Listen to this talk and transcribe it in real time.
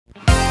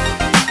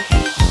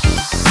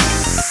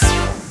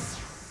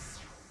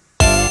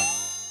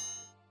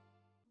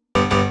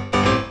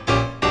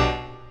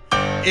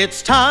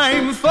It's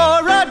time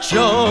for a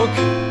joke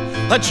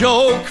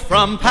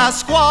from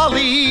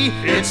Pasqually.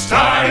 It's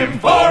time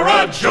for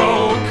a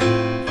joke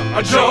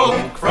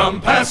from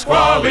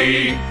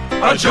Pasqually,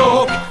 a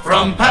joke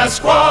from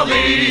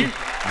Pasqually.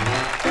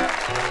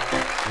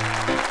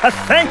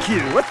 Thank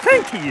you.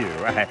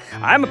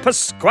 I'm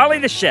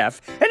Pasqually the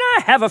chef, and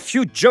I have a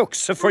few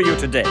jokes for you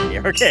today.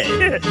 Okay,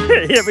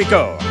 here we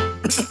go.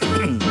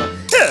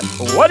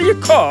 What do you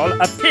call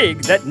a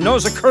pig that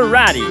knows a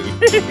karate?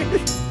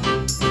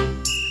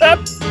 A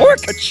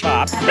pork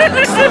chop.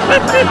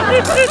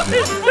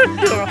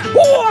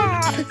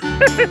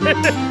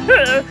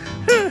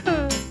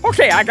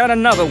 Okay, I got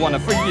another one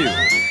for you.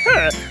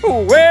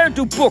 Where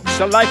do books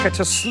like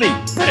to sleep?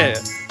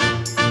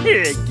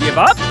 Give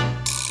up?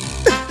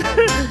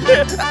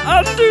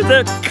 Under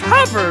the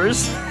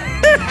covers.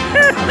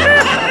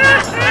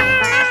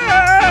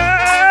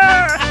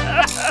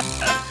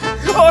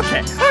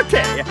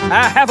 Okay,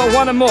 I have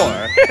one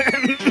more.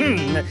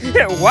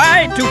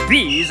 Why do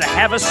bees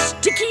have a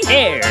sticky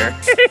hair?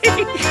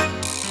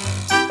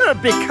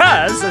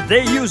 Because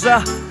they use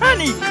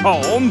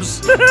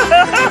honeycombs.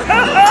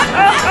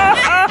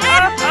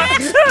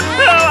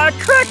 I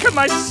crack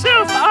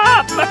myself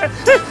up.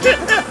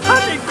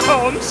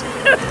 Honeycombs.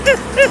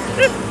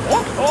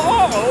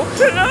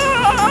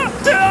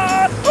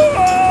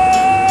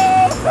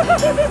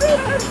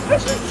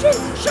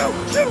 Shoot.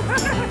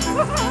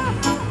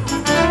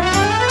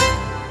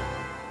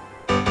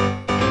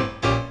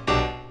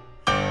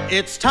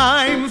 It's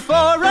time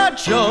for a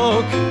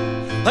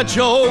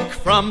joke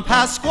from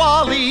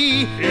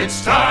Pasqually.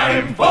 It's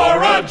time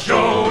for a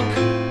joke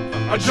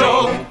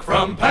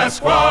from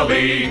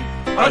Pasqually,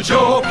 a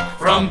joke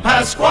from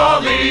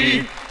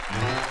Pasqually.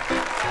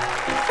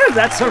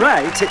 That's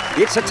right.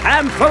 It's a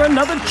time for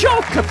another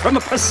joke from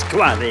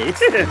Pasqually.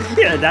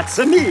 Yeah, that's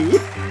me.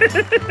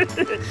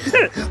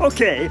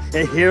 Okay,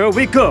 here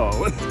we go.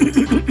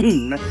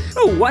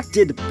 What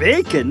did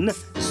bacon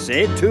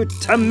say to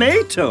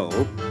tomato?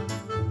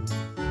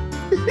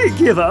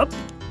 Give up.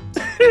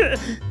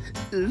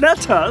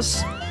 Let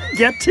us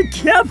get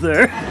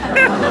together.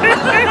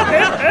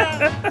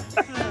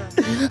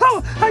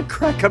 Oh, I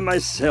crack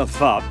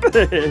myself up.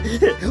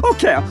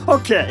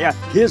 Okay,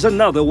 here's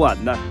another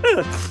one.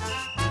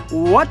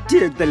 What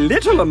did the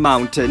little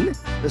mountain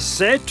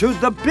say to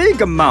the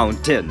big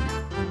mountain?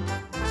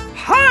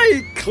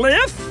 Hi,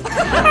 Cliff.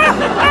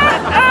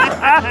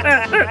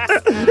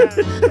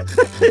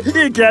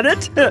 You get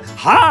it?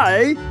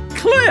 Hi,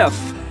 Cliff.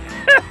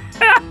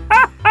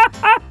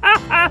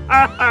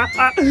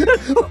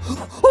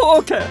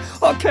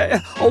 Okay,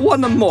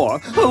 one more.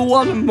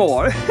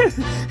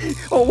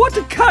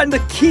 What kind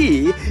of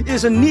key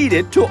is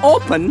needed to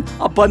open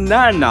a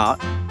banana?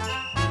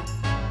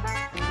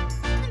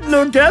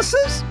 No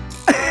guesses?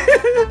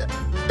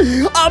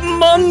 A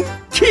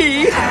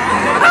monkey.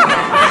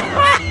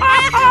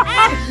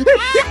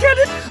 You get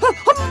it? A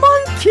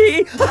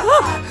monkey.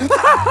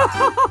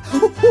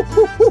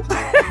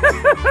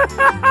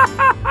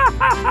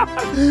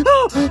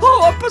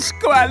 Oh,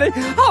 Pasqually,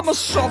 I'm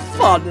so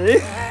funny.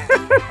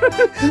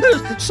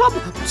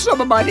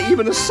 Some might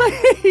even say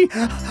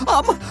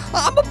I'm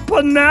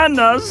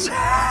bananas.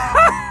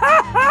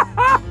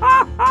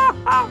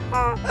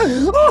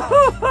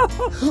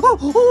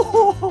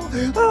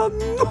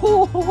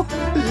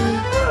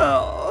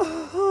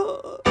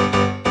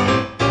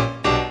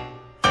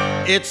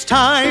 It's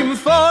time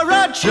for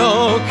a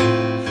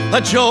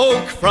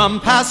joke from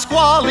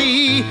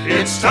Pasqually.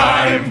 It's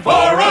time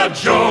for a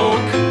joke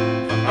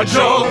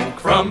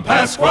from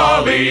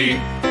Pasqually,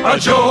 a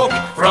joke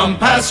from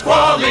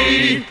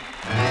Pasqually.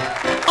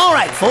 All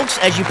right, folks,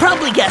 as you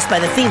probably guessed by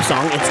the theme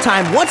song, it's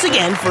time once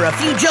again for a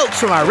few jokes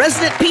from our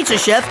resident pizza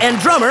chef and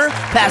drummer,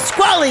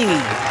 Pasqually.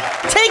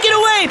 Take it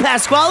away,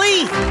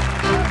 Pasqually.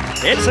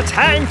 It's a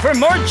time for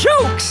more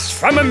jokes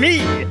from me,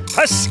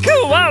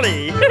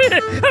 Pasqually.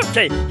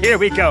 Okay, here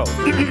we go.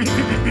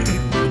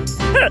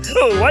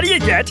 What do you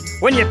get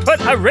when you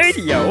put a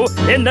radio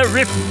in the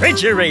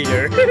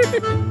refrigerator?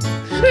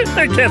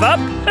 Give up?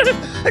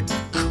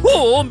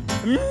 Cool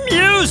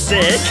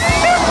music.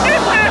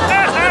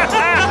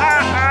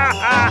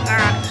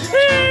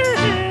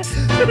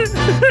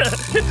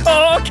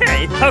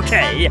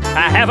 Okay,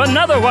 I have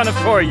another one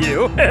for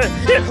you.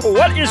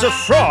 What is a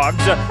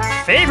frog's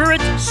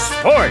favorite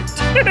sport?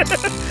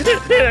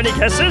 Any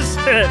guesses?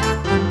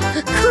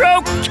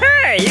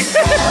 Croquet!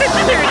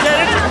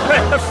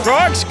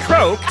 Frogs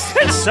croak,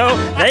 and so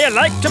they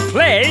like to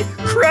play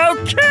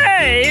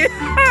croquet!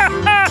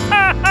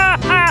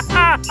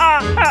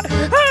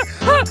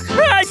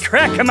 I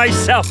crack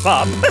myself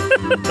up.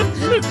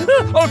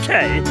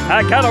 Okay,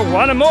 I got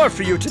one more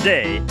for you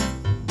today.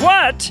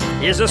 What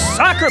is a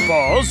soccer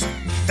ball's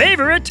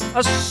favorite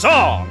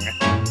song?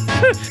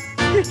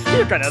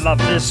 You're gonna love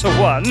this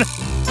one.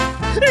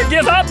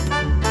 Give up.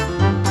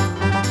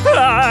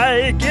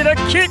 I get a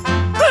kick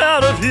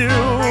out of you.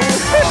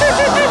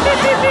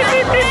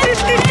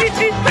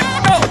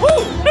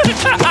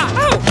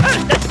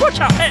 Watch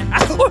out.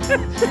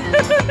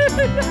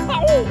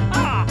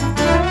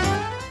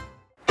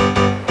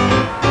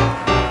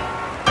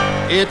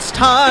 It's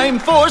time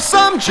for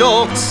some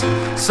jokes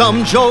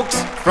from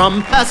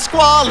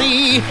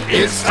Pasqually.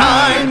 It's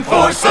time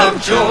for some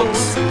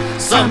jokes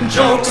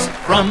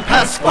from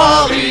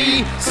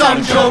Pasqually.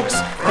 Some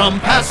jokes from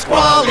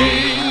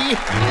Pasqually.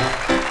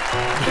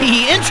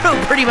 The intro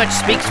pretty much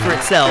speaks for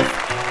itself.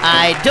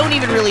 I don't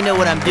even really know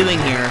what I'm doing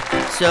here.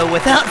 So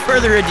without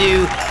further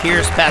ado,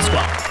 here's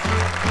Pasqually.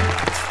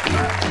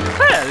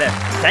 Well,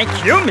 thank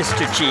you,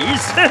 Mr.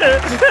 Cheese.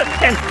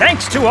 And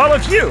thanks to all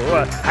of you.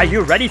 Are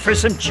you ready for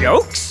some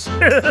jokes?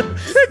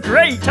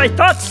 Great, I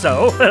thought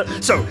so.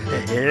 So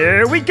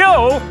here we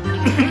go.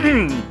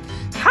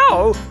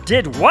 How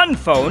did one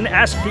phone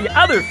ask the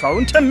other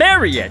phone to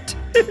marry it?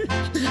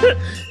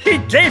 He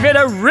gave it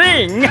a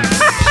ring.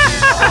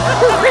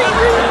 Ring,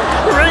 ring,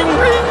 ring,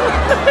 ring.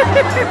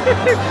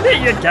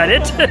 You get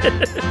it?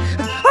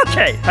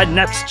 Okay,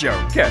 next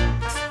joke.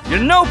 You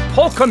know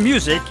polka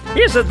music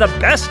isn't the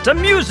best of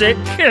music.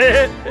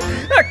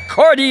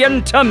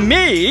 Accordion to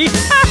me.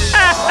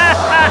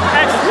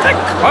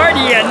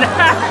 Accordion.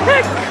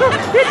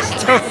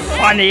 It's too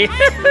funny.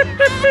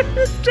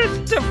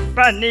 Just too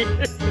funny.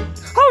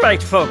 All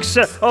right, folks.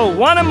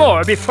 One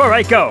more before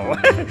I go.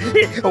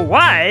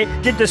 Why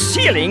did the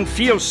ceiling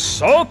feel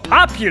so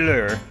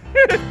popular?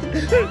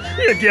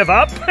 You give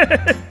up?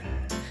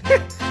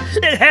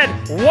 It had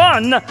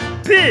one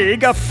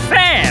big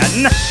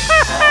fan.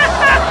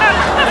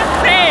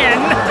 Fan.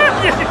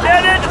 You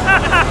get it?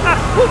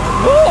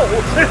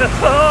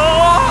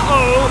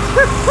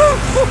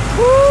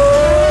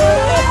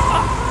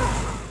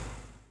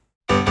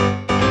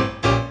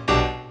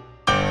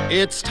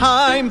 It's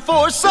time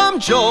for some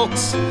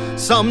jokes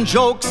from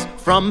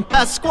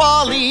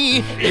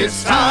Pasqually.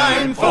 It's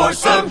time for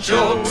some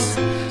jokes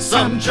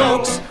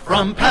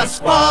from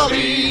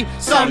Pasqually.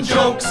 Some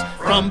jokes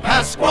from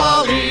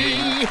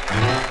Pasqually.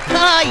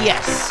 Ah,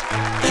 yes.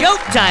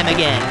 Joke time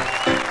again.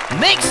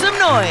 Make some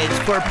noise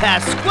for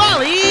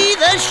Pasqually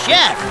the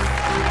chef.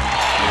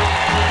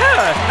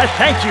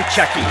 Thank you,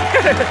 Chucky.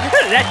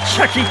 That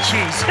Chuck E.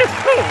 Cheese.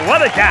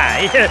 What a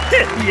guy.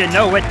 You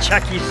know what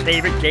Chucky's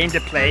favorite game to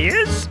play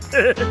is?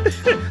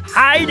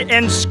 Hide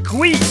and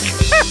squeak.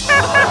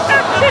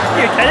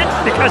 You get it?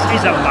 Because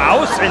he's a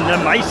mouse and the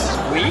mice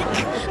squeak?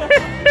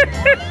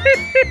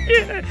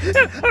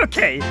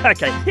 Okay.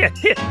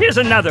 Here's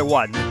another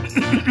one.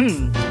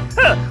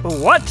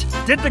 What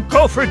did the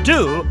gopher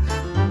do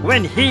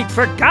when he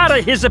forgot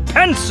his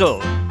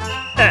pencil?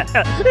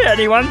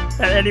 Anyone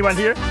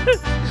here?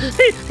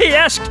 He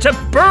asked to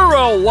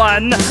borrow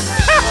one.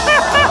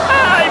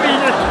 I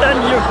mean,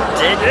 you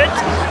dig it?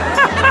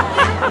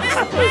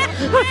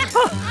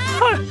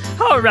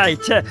 All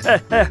right,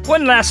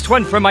 one last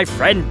one for my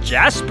friend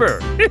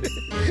Jasper.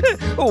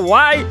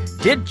 Why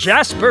did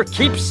Jasper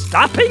keep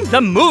stopping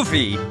the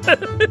movie?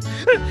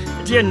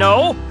 Do you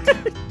know?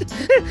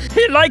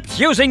 He liked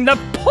using the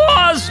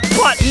pause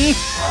button.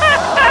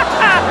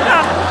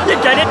 You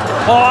get it?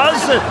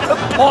 Pause.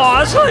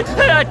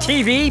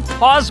 TV,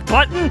 pause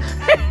button.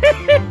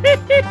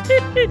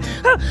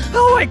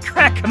 Oh, I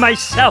crack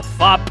myself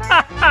up.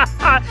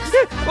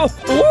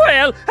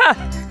 Well,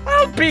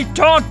 I'll be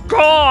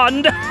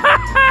doggone.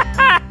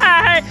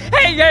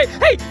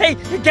 Hey,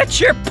 get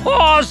your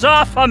paws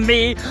off of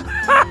me.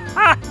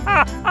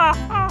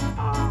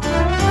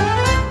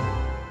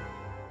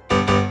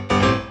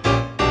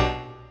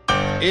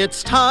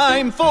 It's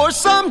time for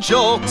some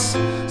jokes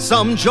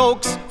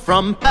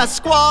from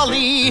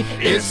Pasqually.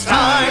 It's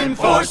time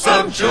for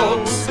some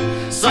jokes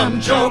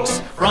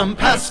from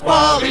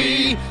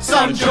Pasqually.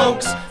 Some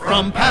jokes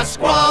from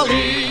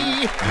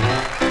Pasqually.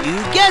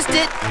 You guessed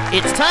it.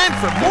 It's time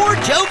for more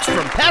jokes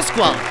from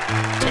Pasqually.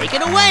 Take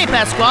it away,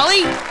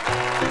 Pasqually.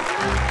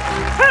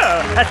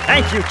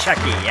 Thank you,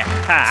 Chucky.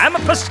 I'm a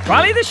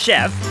Pasqually the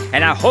chef,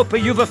 and I hope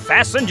you've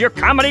fastened your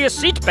comedy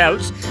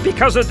seatbelts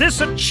because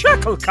this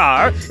chuckle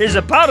car is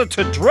about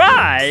to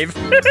drive.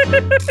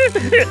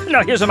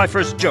 Now, here's my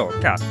first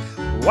joke.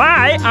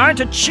 Why aren't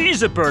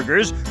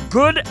cheeseburgers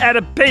good at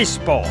a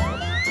baseball?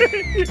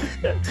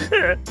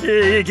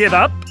 You give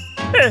up?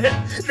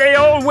 They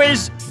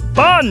always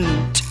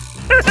bunt.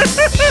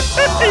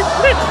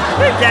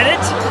 Get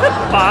it?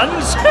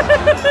 Buns?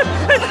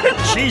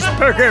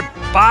 Cheeseburger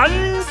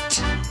bunt?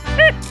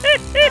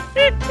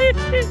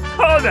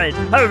 All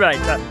right.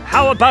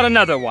 How about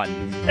another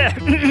one?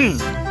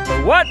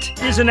 What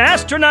is an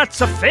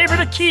astronaut's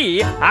favorite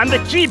key on the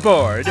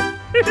keyboard?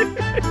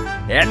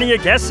 Any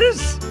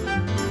guesses?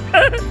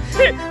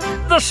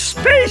 The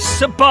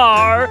space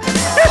bar.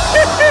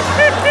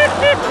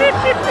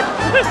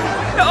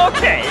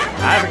 Okay,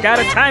 I've got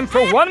a time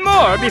for one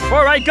more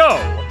before I go.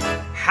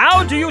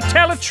 How do you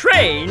tell a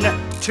train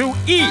to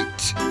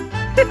eat?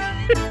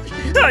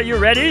 Are you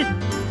ready?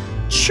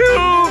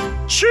 Choo,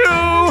 choo.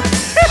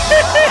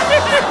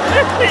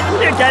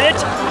 You get it?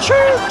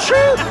 Choo,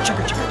 choo.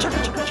 Chugga, chugga, chugga,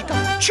 chugga, chugga.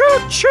 Choo,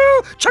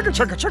 choo. Chugga,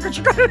 chugga, chugga,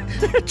 chugga.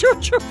 Choo,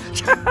 choo.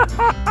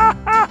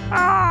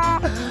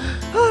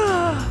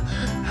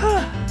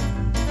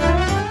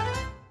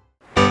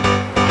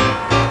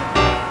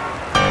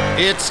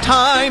 It's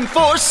time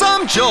for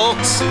some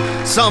jokes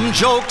from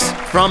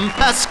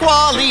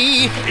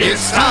Pasqually.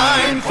 It's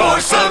time for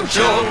some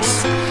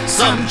jokes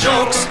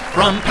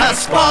from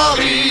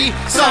Pasqually.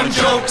 Some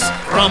jokes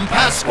from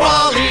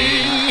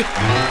Pasqually.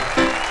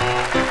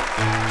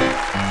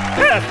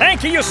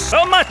 Thank you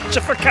so much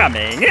for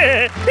coming.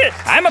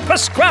 I'm a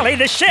Pasqually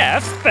the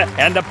chef,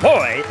 and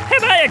boy,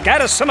 have I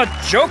got some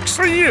jokes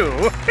for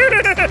you.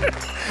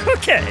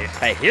 Okay,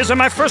 here's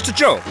my first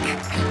joke.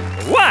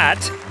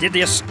 What did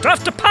the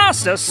stuffed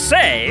pasta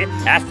say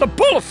at the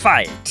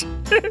bullfight?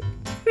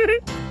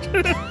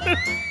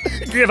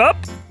 Give up?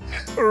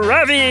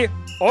 Ravi,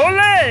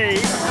 ole!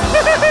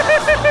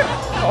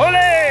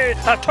 Ole!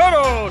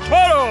 Toro,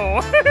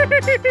 toro!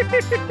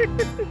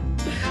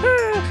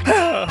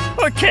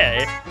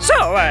 Okay,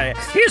 so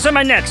here's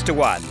my next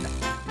one.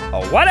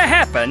 What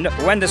happened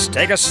when the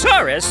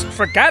Stegosaurus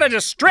forgot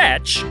to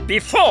stretch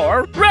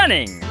before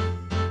running?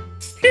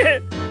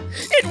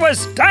 It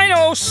was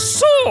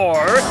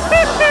dinosaur!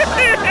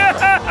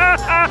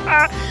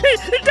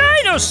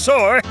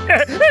 Dinosaur!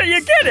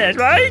 You get it,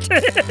 right?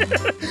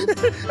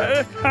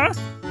 Huh?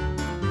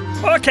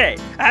 Okay,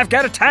 I've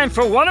got time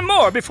for one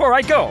more before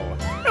I go.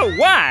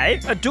 Why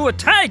do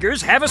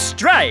tigers have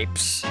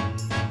stripes?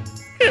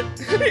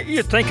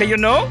 You think you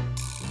know?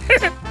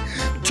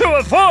 To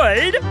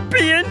avoid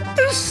being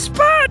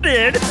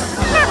spotted.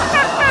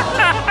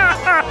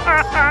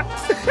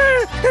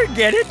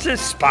 Get it?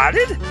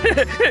 Spotted?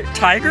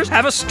 Tigers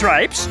have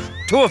stripes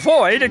to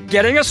avoid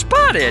getting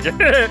spotted.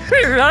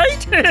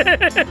 Right?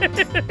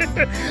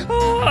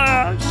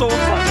 Oh, so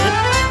funny.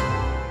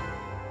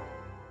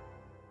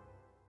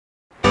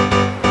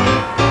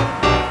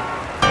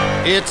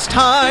 It's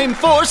time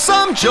for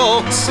some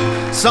jokes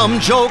from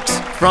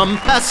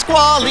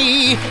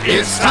Pasqually.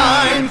 It's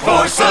time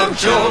for some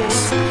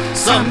jokes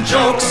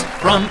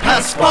from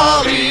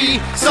Pasqually.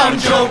 Some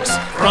jokes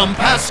from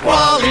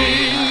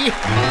Pasqually.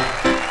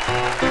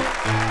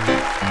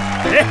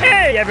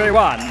 Hey,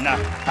 everyone!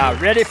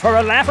 Ready for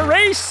a laugh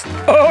race?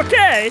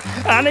 Okay,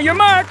 on your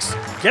marks,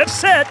 get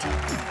set,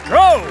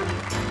 go!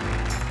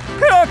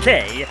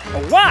 Okay,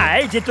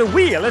 why did the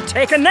wheel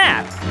take a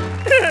nap?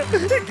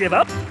 Give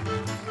up?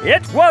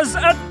 It was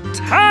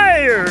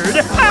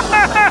tired!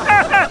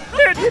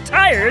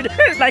 Tired?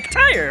 Like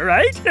tire,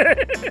 right?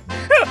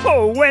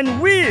 Oh, when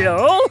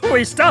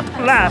we stop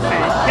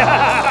laughing.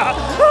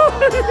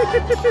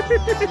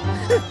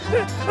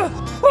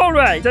 All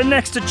right, the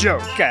next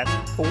joke.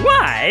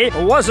 Why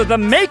was the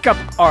makeup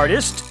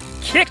artist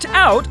kicked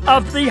out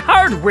of the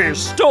hardware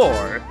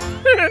store?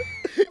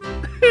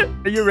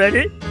 Are you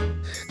ready?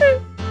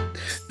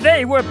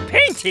 They were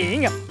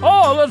painting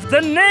all of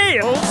the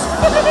nails.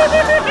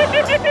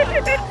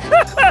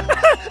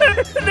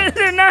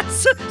 They're not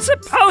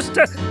supposed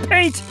to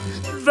paint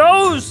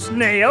those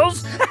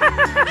nails. But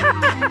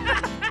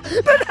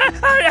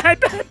I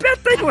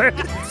bet they were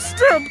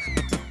still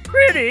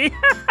pretty.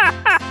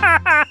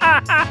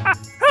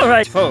 All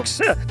right, folks,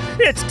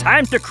 it's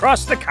time to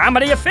cross the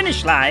comedy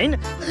finish line.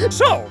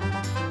 So,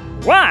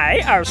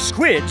 why are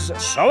squids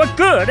so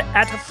good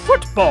at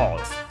football?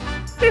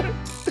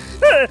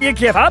 You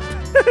give up?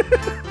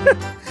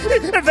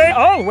 They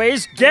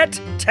always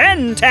get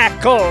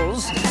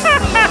tentacles.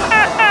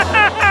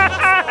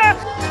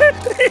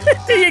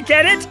 You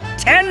get it?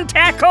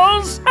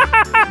 Tentacles?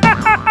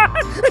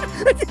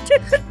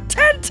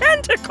 10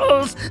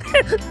 tentacles.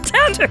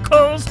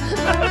 Tentacles.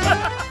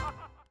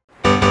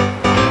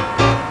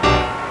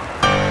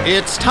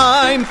 It's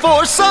time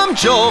for some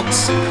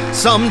jokes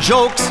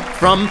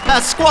from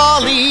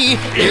Pasqually.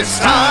 It's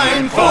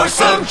time for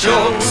some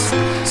jokes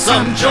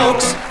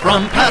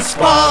from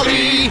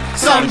Pasqually.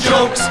 Some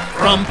jokes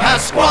from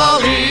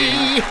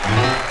Pasqually.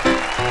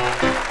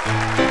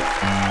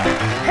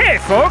 Hey,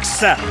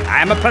 folks,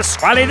 I'm a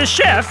Pasqually the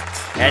chef,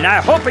 and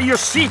I hope your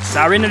seats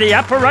are in the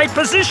upright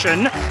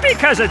position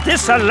because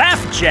this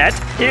laugh jet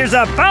is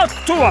about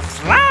to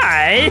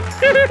fly.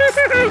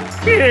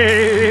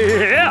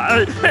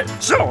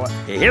 So,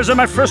 here's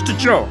my first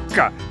joke.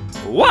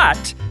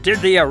 What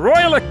did the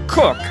royal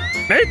cook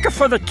make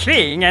for the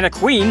king and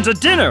queen's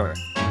dinner?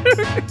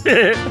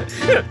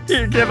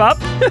 You give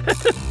up?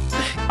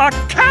 A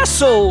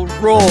castle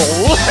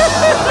roll.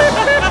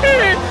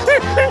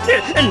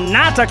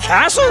 Not a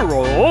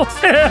casserole.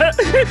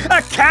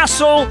 A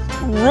castle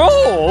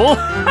roll.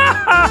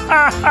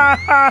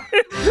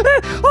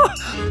 Oh,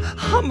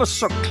 I'm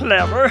so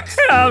clever.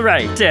 All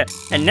right,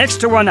 and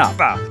next one up.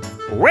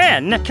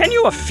 When can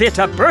you fit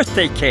a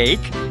birthday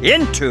cake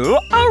into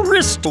a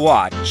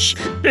wristwatch?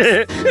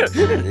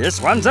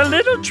 This one's a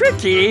little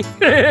tricky.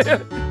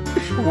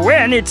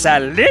 When it's a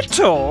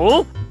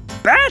little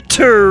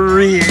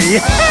battery.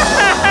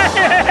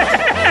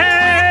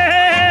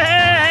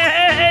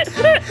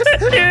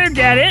 You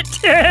get it?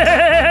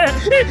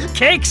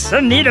 Cakes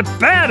need a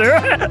batter,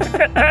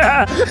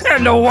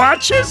 and the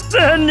watches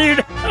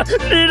need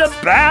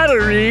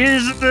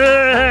batteries.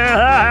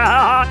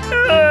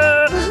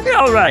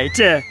 All right,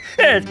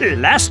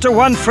 last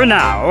one for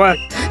now.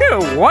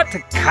 What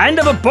kind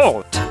of a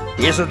boat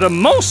is the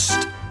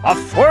most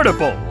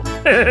affordable?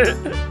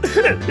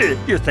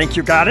 You think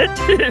you got it?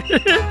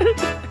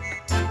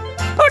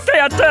 Okay,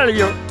 I'll tell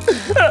you.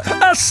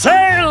 A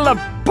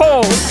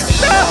sailboat.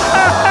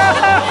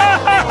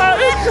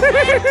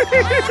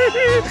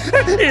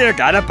 You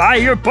gotta buy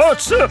your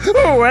boats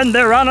when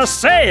they're on a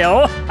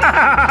sail.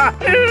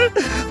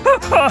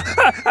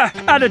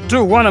 I'd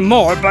do one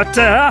more, but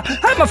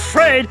I'm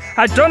afraid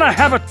I don't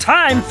have a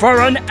time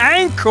for an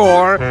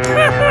encore.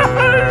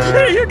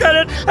 You got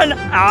it? An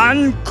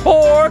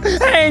encore?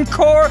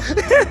 Encore?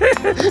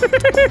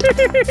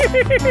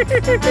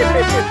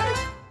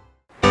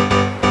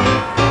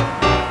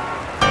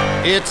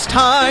 It's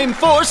time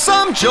for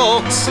some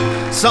jokes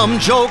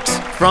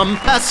from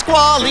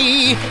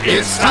Pasqually.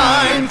 It's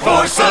time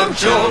for some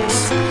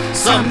jokes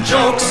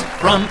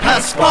from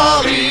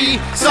Pasqually.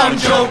 Some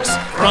jokes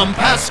from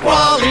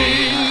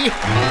Pasqually.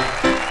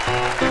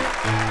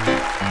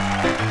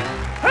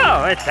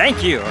 Oh,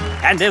 thank you.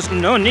 And there's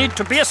no need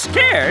to be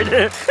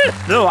scared,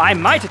 though I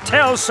might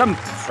tell some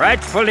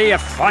frightfully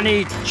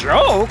funny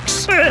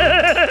jokes.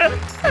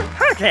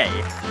 Okay,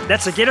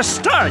 let's get us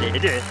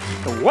started.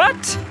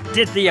 What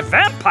did the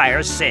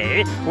vampire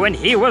say when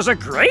he was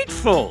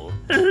grateful?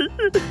 Do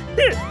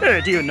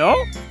you know?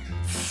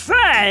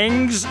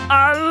 Thanks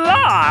a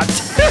lot.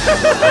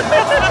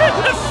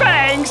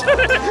 Thanks.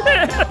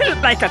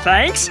 Like a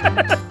thanks?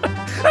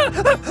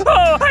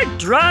 Oh, I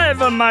drive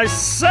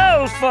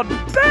myself a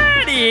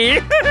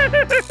Betty.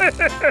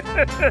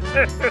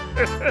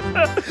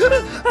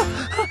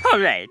 All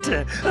right,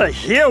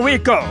 here we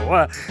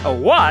go.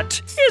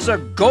 What is a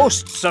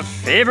ghost's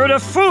favorite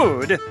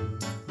food?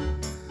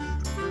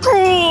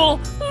 Goulash!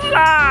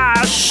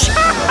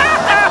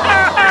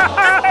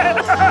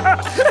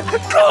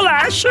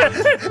 Goulash!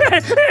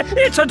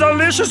 It's a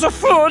delicious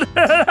food.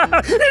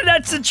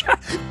 That's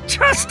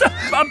just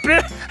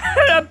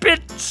a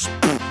bit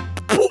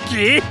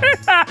spooky.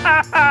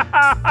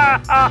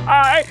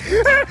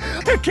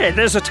 Okay,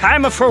 there's a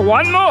time for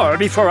one more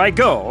before I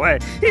go.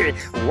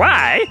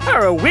 Why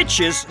are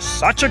witches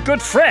such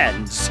good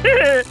friends?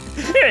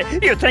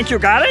 You think you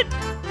got it?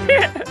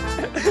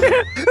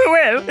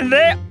 Well,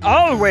 they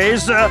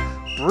always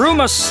broom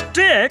a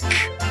stick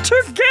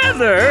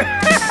together.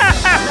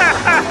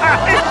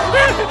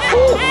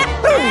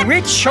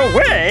 Which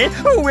way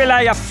will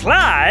I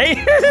fly?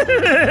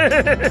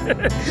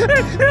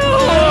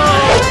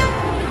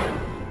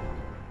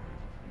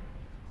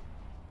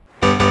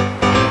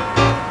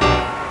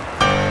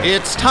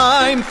 It's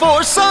time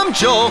for some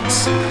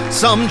jokes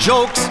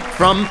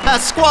from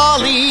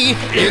Pasqually.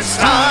 It's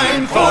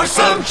time for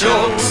some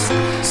jokes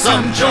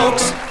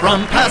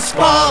from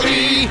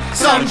Pasqually.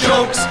 Some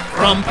jokes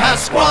from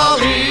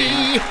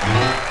Pasqually.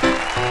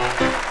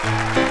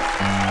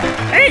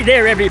 Hey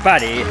there,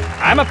 everybody.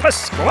 I'm a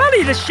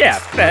Pasqually the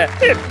chef,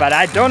 but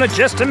I don't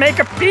just make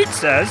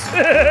pizzas.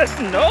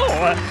 No,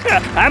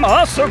 I'm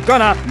also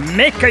gonna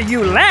make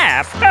you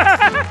laugh.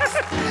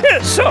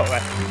 So,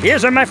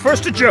 here's my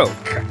first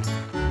joke.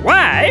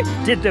 Why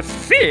did the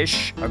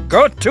fish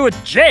go to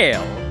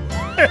jail?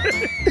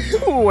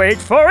 Wait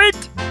for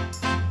it.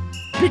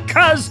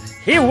 Because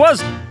he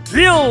was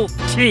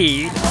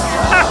guilty.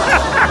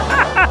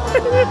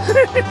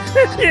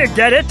 You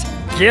get it?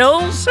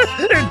 Gills?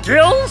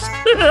 Gills?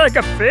 Like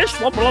a fish?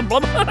 Blub, blub,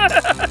 blub.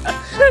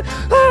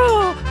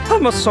 Oh,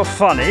 I'm so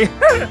funny.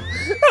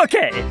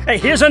 Okay,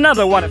 here's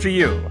another one for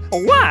you.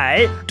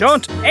 Why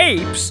don't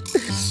apes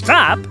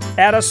stop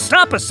at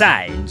stop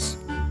signs?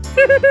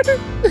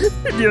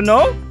 Do you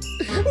know?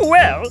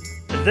 Well,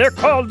 they're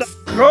called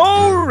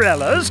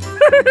gorillas,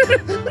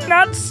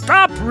 not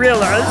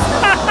stop-rillas.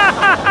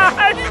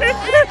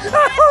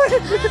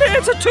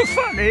 It's too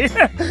funny.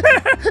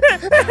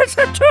 It's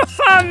too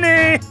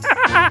funny.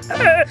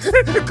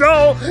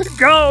 Go,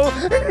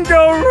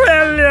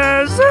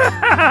 gorillas.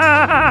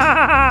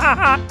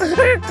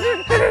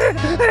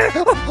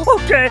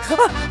 Okay,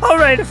 all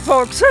right,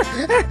 folks.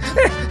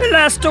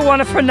 Last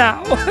one for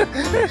now.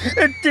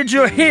 Did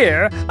you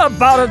hear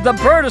about the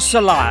bird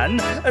salon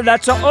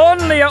that's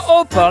only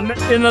open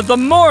in the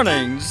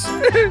mornings?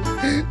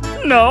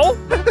 No?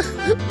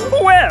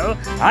 Well,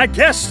 I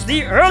guess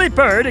the early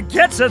bird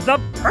gets the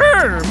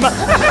perm.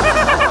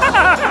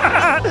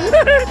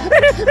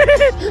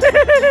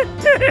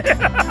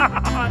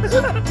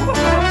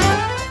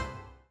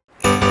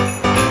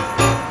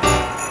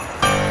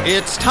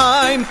 It's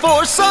time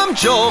for some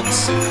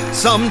jokes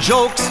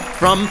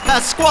from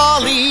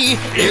Pasqually.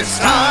 It's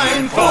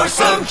time for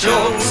some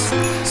jokes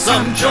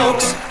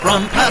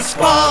from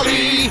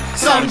Pasqually.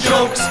 Some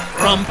jokes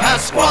from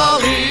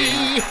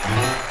Pasqually.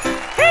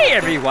 Hey,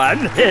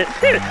 everyone.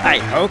 I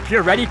hope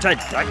you're ready to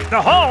deck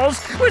the halls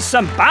with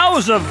some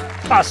boughs of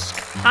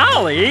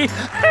Pasqually.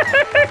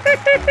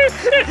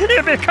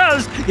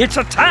 Because it's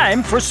a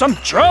time for some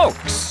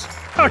jokes.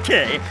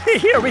 Okay,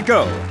 here we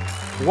go.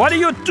 What do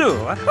you do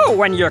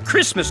when your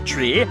Christmas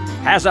tree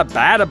has a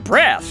bad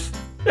breath?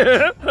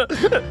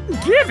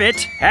 Give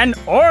it an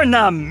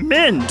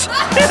ornament.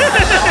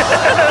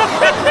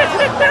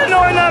 An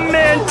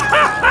ornament.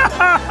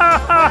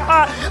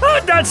 Oh,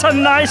 That's a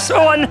nice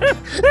one.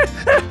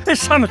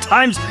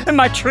 Sometimes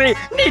my tree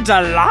needs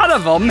a lot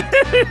of them.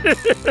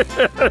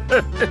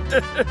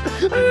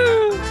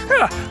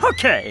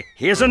 Okay,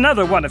 here's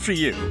another one for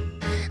you.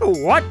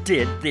 What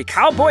did the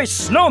cowboy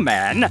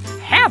snowman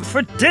have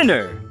for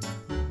dinner?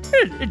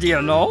 Do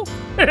you know?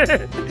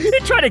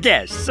 Try to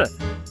guess.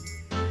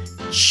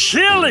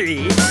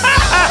 Chili!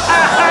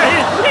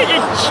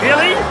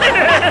 Chili?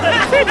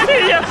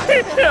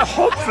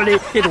 Hopefully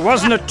it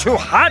wasn't too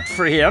hot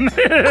for him.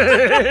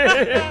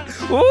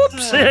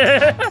 Oops!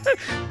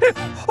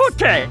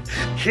 Okay,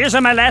 here's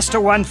my last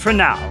one for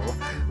now.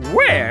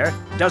 Where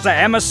does a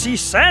MSC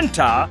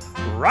Santa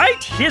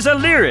write his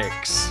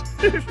lyrics?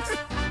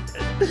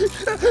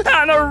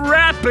 On a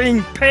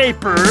wrapping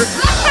paper.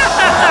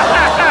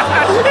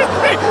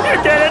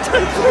 You get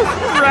it?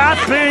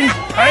 Wrapping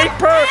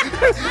paper.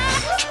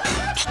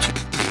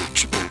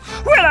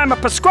 Well, I'm a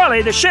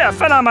Pasqually the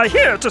chef, and I'm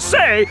here to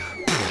say...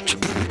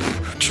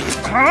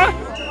 Huh?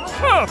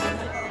 Oh.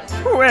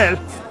 Well,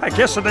 I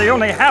guess they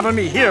only have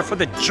me here for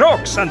the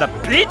jokes and the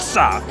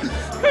pizza.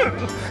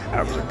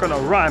 I was gonna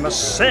rhyme a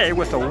say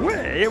with a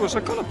way. It was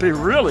gonna be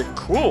really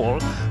cool.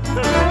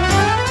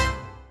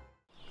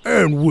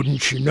 And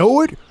wouldn't you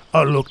know it,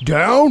 I looked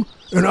down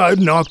and I'd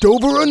knocked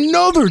over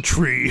another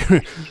tree.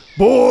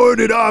 Boy,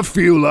 did I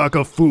feel like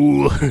a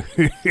fool.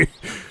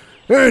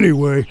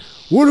 Anyway,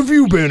 what have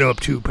you been up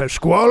to,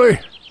 Pasqually?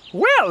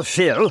 Well,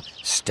 Phil,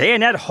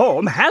 staying at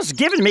home has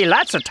given me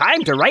lots of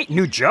time to write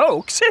new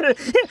jokes.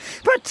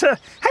 But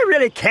I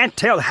really can't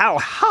tell how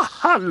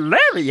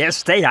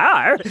hilarious they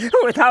are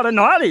without an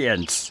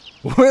audience.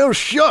 Well,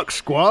 shucks,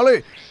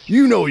 Squally.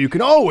 You know you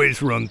can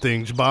always run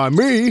things by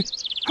me.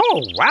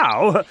 Oh,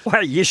 wow.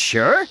 Well, you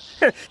sure?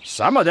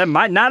 Some of them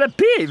might not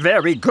be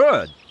very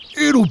good.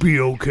 It'll be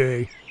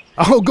okay.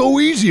 I'll go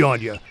easy on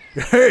you.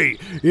 Hey,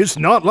 it's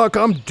not like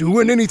I'm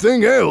doing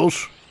anything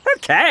else.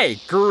 Okay,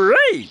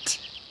 great.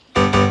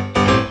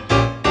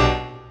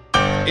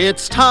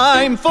 It's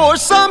time for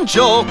some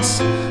jokes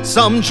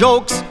from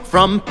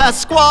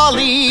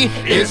Pasqually.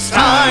 It's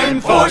time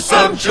for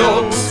some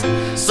jokes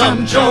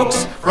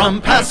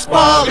from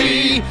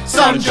Pasqually.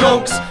 Some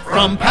jokes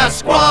from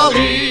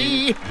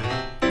Pasqually.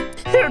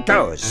 Here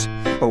goes.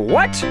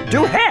 What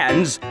do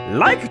hens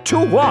like to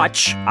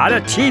watch on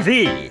a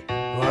TV?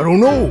 I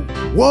don't know.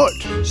 What?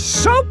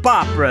 Soap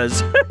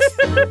operas.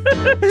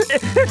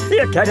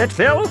 You get it,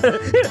 Phil?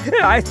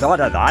 I thought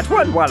of that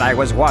one while I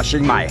was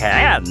washing my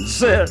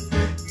hands.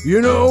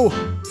 You know,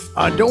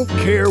 I don't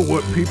care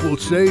what people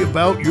say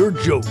about your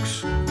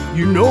jokes.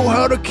 You know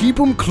how to keep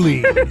them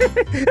clean.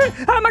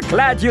 I'm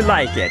glad you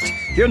like it.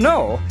 You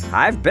know,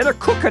 I've been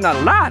cooking a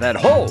lot at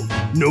home.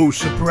 No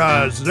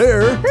surprise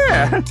there.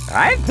 Yeah,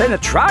 I've been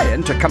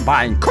trying to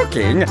combine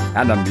cooking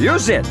and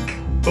music.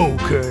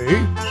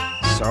 Okay.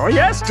 So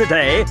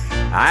yesterday,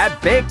 I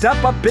baked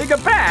up a big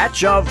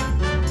batch of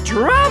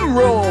drum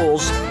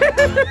rolls.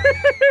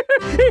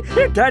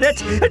 You get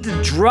it?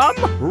 Drum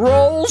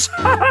rolls?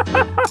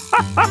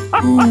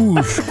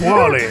 Ooh,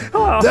 Squally.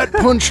 That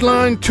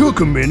punchline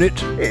took a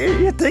minute.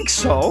 You think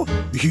so?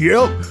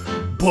 Yep.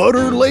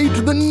 Butter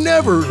late than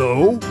never,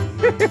 though.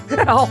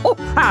 Oh,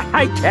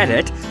 I get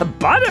it.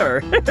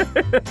 Butter.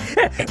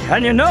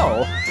 And you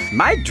know,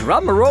 my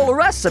drum roll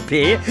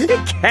recipe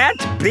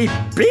can't be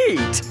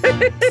beat.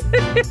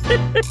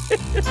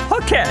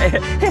 Okay,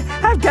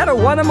 I've got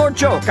one more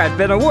joke I've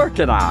been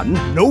working on.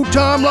 No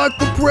time like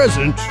the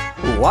present.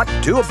 What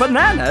do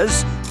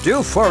bananas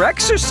do for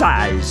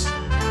exercise?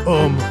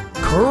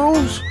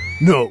 Curls?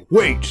 No,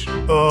 wait,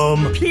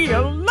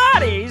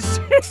 Pilates.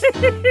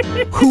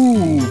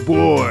 Ooh,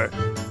 boy.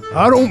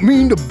 I don't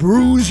mean to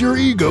bruise your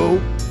ego,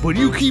 but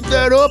you keep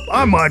that up,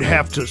 I might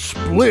have to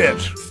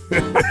split.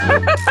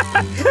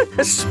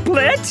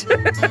 Split?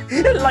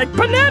 Like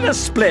banana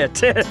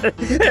split.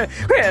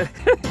 Well,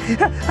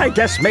 I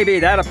guess maybe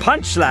that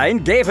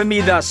punchline gave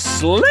me the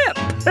slip.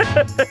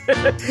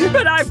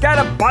 But I've got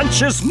a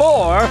bunches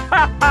more.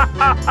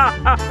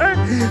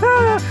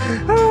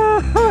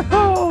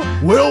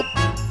 Well,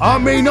 I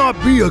may not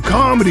be a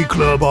comedy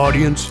club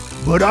audience,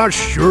 but I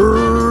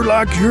sure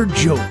like your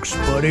jokes,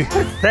 buddy.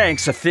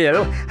 Thanks,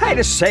 Phil. I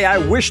just say I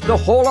wish the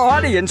whole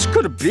audience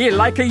could be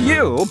like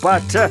you,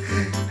 but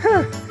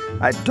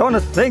I don't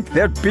think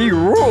there'd be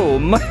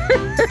room.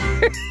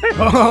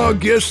 I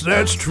guess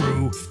that's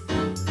true.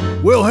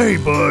 Well, hey,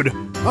 bud,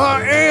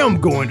 I am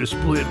going to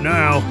split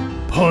now.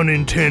 Pun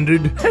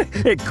intended.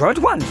 Good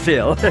one,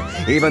 Phil.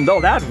 Even though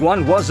that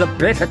one was a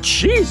bit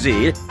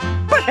cheesy.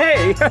 But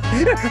hey,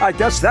 I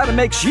guess that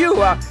makes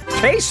you a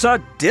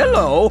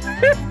quesadillo.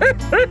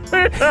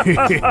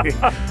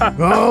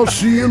 I'll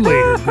see you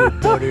later,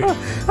 good buddy.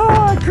 Oh,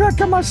 I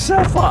cracked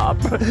myself up.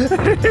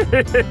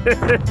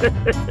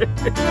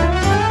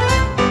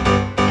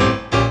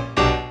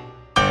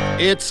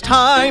 It's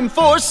time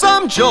for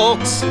some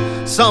jokes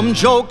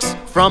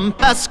from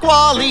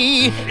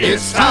Pasqually.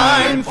 It's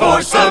time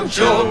for some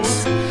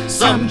jokes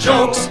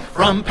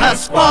from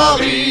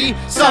Pasqually.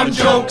 Some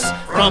jokes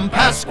from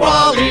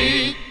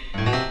Pasqually.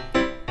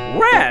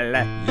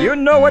 Well, you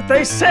know what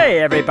they say,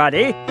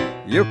 everybody.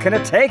 you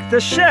can take the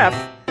chef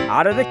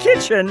out of the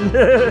kitchen,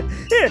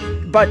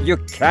 but you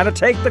can't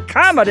take the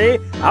comedy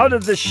out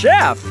of the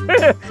chef.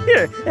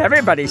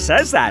 Everybody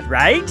says that,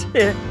 right?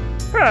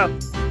 Well,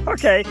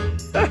 okay.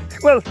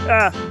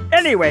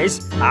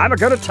 Anyways, I'm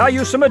gonna tell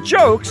you some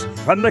jokes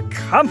from the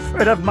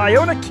comfort of my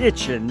own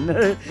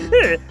kitchen.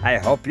 I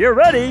hope you're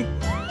ready.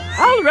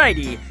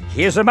 Alrighty,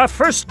 here's my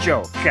first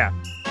joke.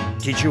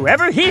 Did you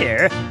ever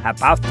hear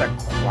about the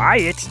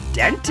quiet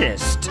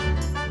dentist?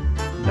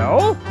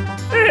 No?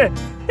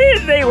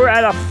 They were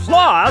at a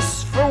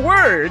floss for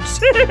words.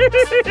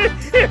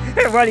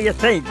 What do you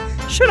think?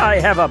 Should I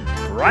have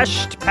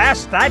brushed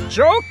past that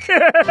joke?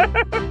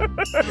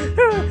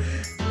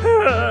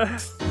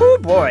 Oh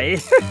boy.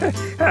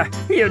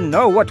 You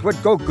know what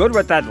would go good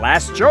with that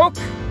last joke?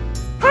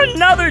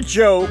 Another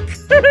joke.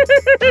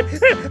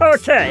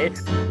 Okay,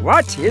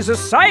 what is a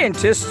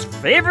scientist's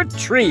favorite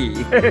tree?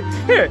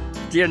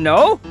 Do you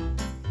know?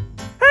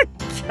 A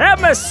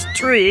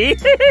chemistry.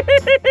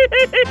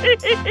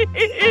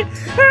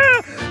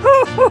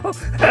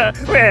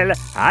 Well,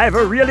 I've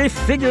really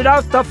figured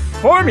out the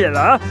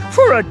formula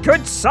for a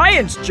good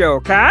science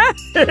joke, huh?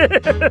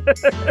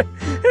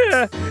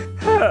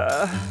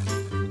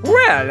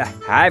 Well,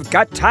 I've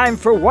got time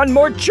for one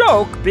more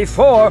joke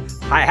before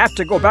I have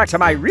to go back to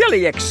my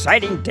really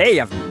exciting day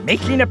of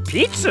making a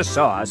pizza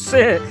sauce.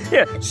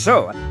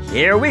 So,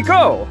 here we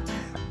go.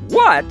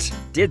 What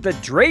did the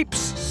drapes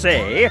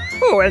say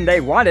when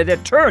they wanted a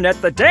turn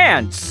at the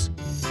dance?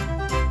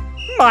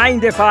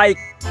 Mind if I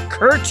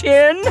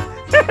curtain?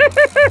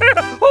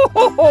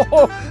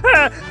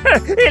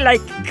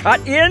 Like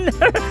cut in?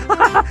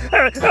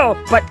 Oh,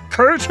 but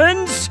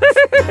curtains?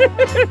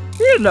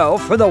 You know,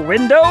 for the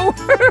window?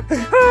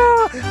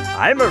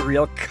 I'm a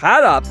real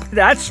cut up,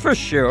 that's for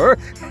sure.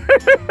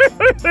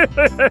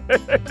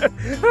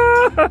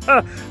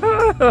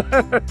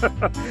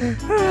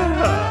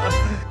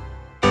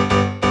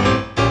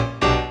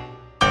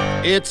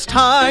 It's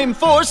time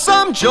for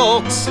some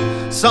jokes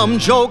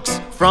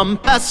from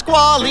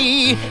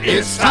Pasqually.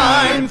 It's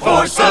time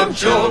for some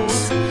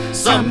jokes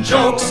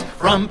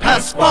from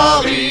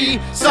Pasqually.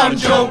 Some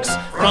jokes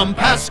from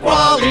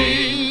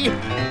Pasqually.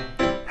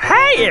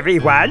 Hi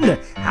everyone!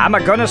 I'm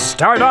gonna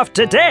start off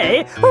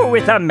today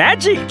with a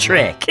magic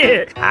trick.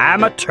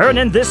 I'm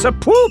turning this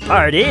pool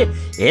party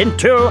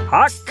into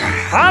a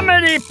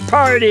comedy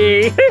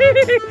party.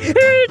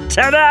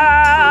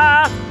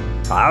 Ta-da!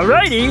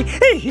 Alrighty,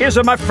 here's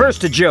my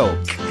first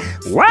joke.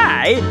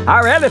 Why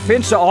are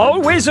elephants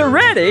always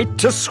ready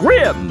to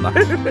swim?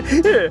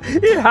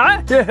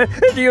 Huh?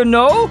 Do you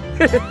know?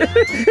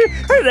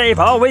 They've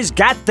always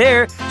got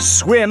their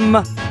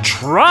swim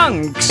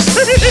trunks.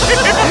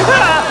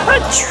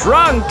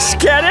 Trunks,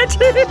 get it?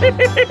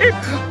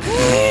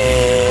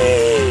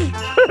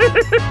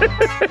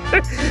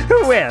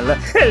 Well,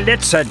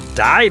 let's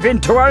dive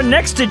into our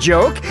next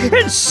joke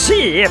and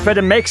see if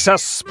it makes a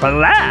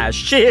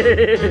splash.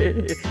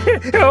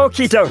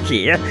 Okie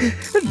dokie.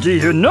 Do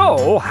you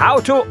know how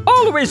to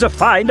always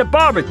find a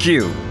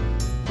barbecue?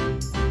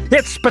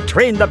 It's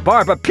between the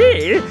Barba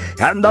P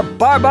and the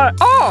Barba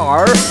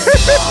R.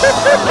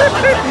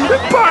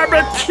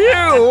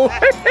 Barbecue!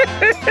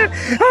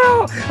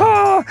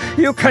 Oh,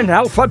 you can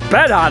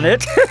alphabet on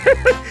it.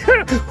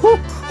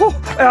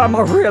 I'm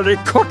really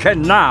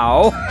cooking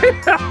now.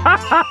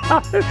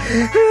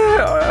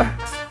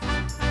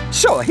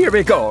 So here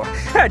we go.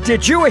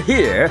 Did you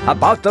hear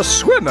about the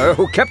swimmer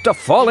who kept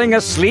falling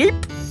asleep?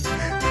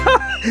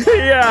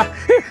 Yeah,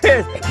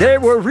 they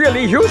were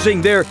really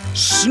using their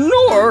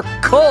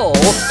snorkel.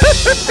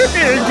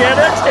 Get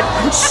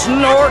it?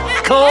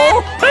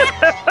 Snorkel.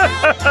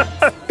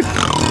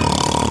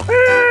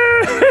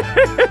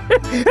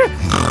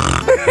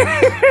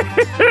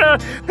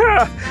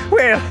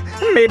 Well,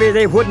 maybe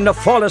they wouldn't have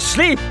fallen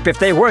asleep if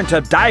they weren't a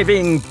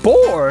diving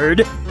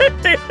board.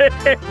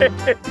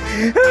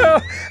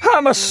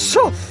 I'm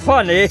so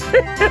funny.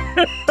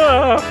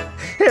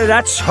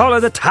 That's all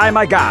of the time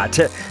I got.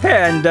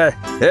 And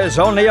there's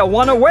only a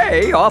one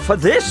away off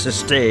of this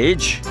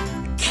stage.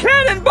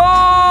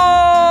 Cannonball!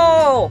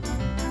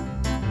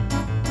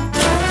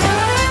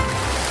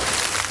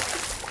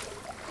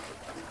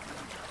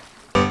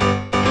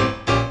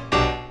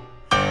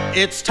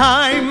 It's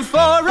time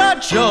for a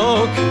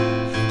joke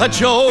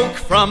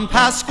from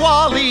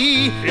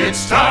Pasqually.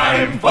 It's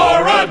time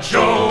for a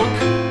joke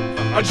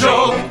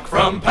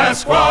from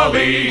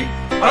Pasqually.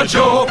 A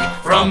joke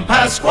from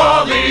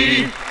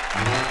Pasqually.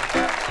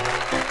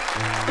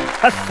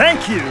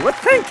 Thank you.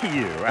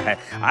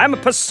 I'm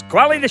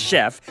Pasqually the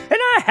chef, and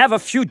I have a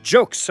few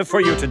jokes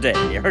for you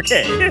today.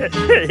 Okay,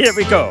 here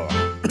we go.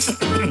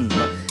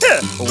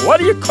 What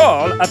do you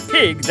call a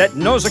pig that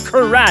knows a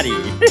karate?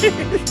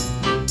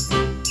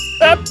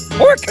 A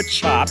pork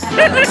chop.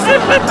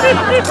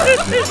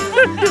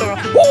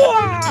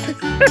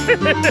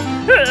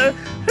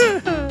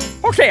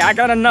 Okay, I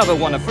got another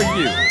one for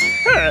you.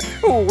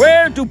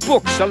 Where do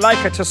books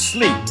like to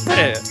sleep?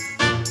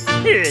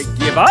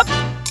 Give up?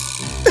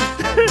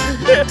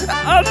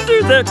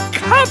 Under the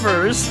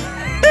covers.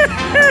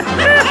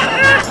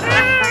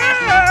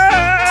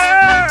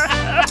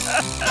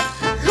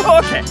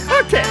 Okay.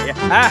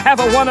 I have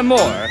one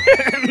more.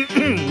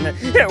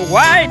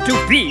 Why do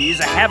bees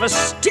have a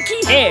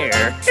sticky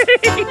hair?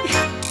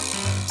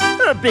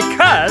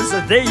 Because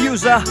they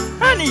use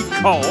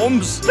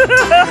honeycombs.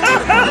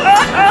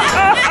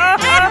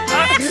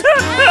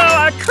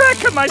 I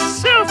crack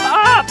myself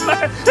up.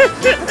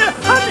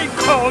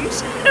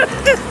 Honeycombs.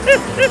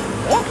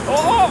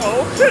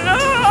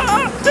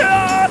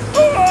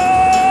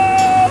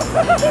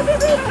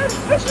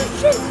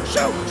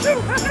 Shoo.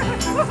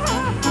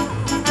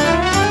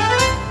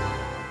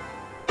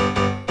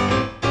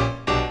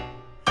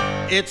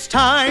 It's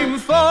time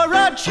for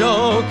a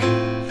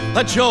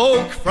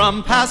joke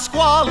from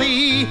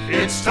Pasqually.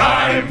 It's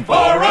time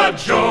for a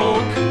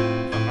joke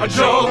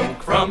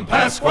from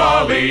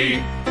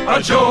Pasqually.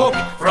 A joke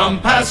from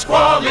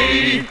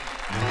Pasqually.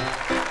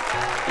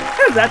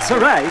 That's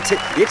right.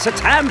 It's a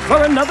time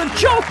for another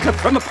joke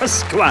from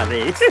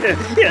Pasqually.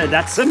 Yeah,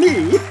 that's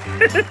me.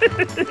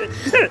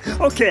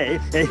 Okay,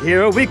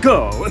 here we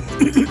go.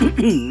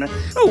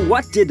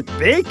 What did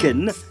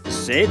bacon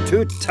say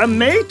to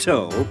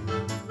tomato?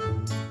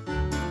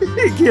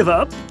 Give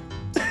up.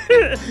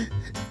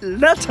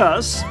 Let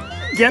us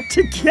get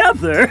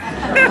together.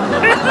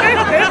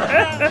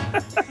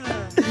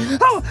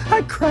 Oh,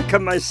 I crack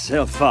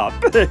myself up.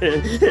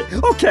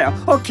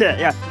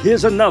 Okay,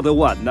 here's another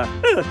one.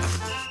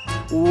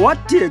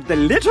 What did the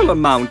little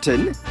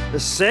mountain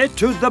say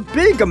to the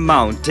big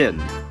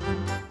mountain?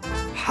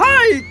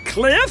 Hi,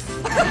 Cliff.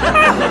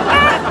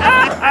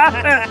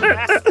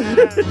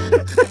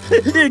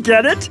 You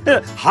get it?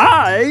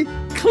 Hi,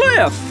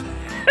 Cliff.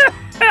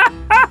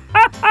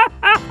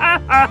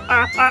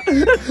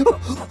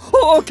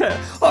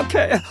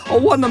 Okay,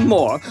 one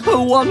more.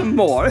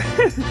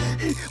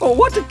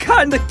 What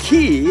kind of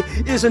key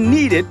is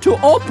needed to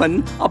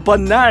open a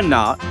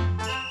banana?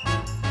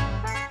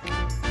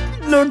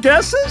 No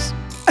guesses?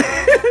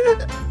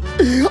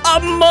 A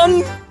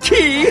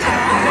monkey!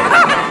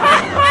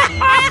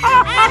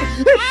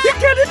 You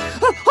get it?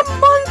 A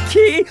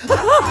monkey!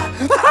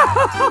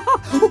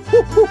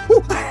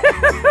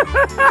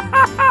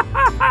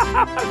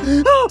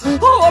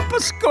 Oh,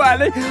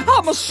 Pasqually,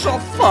 I'm so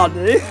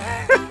funny.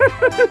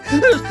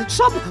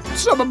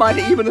 Some might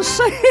even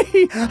say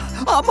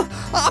I'm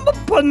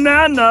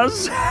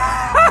bananas.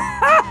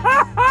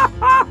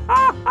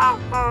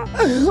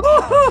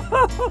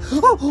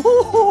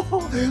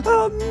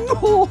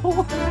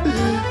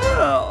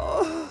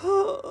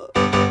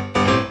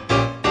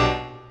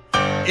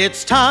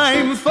 It's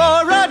time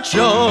for a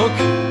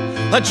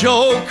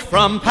joke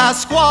from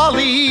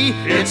Pasqually.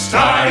 It's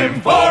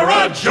time for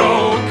a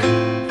joke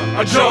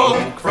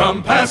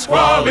from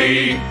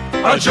Pasqually.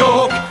 A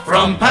joke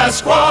from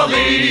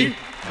Pasqually.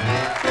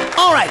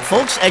 All right,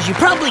 folks, as you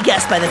probably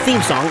guessed by the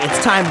theme song,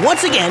 it's time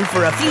once again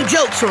for a few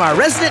jokes from our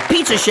resident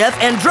pizza chef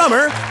and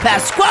drummer,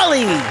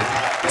 Pasqually.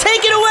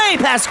 Take it away,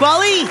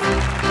 Pasqually.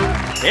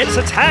 It's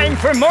a time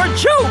for more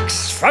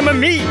jokes from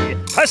me,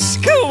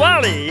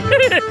 Pasqually.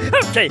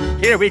 Okay,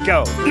 here we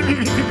go.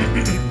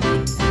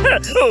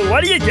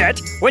 What do you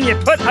get when you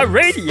put a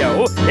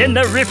radio in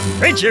the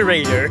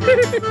refrigerator?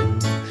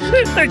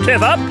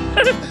 Give up.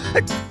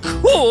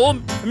 Cool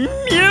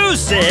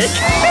music.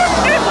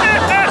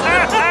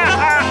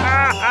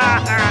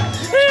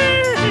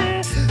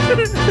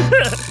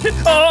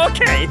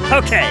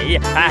 Okay,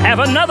 I have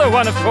another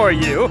one for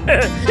you.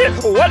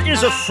 What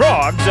is a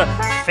frog's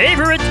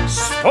favorite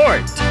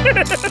sport?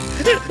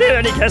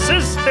 Any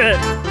guesses?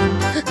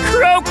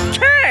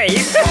 Croquet!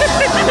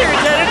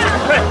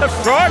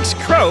 Frogs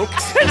croak,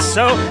 and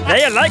so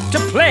they like to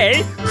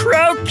play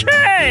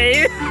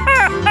croquet!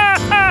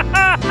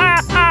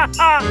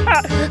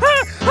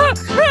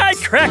 I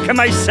crack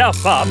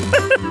myself up.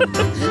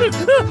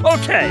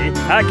 Okay,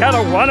 I got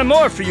one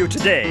more for you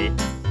today.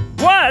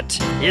 What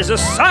is a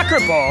soccer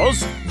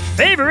ball's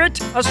favorite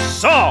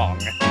song?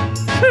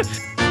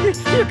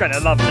 You're gonna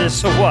love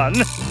this one.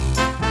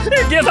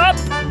 Give up.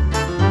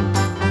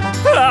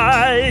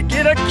 I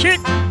get a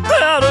kick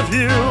out of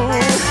you.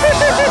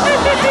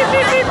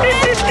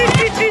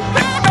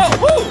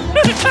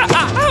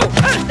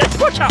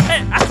 Watch out.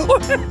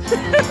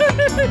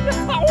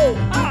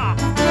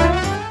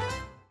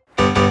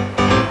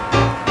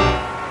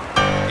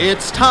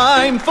 It's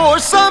time for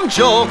some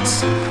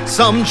jokes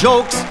from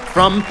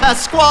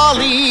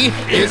Pasqually.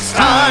 It's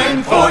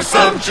time for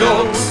some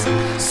jokes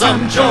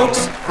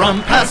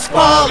from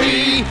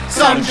Pasqually.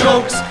 Some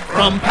jokes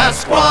from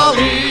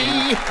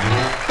Pasqually.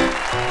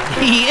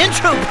 The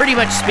intro pretty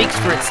much speaks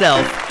for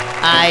itself.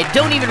 I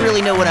don't even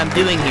really know what I'm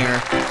doing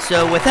here.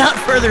 So without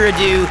further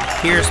ado,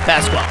 here's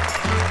Pasqually.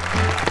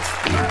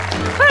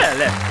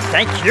 Well,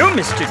 thank you,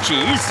 Mr.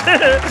 Cheese.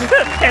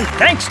 And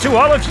thanks to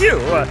all of you.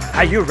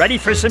 Are you ready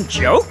for some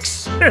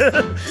jokes?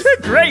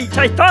 Great,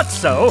 I thought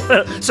so.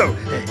 So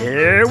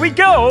here we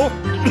go.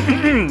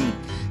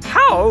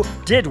 How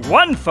did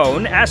one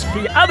phone ask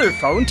the other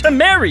phone to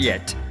marry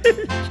it?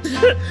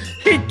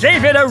 He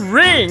gave it a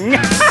ring.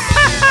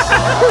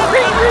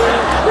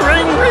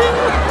 Ring.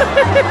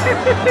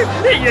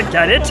 You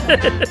get it?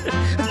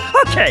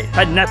 Okay,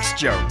 next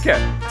joke.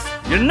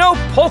 You know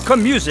polka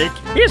music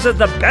isn't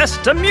the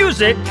best of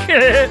music.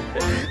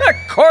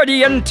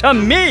 Accordion to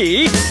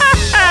me.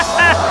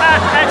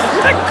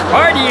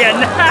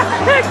 Accordion.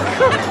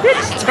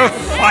 It's too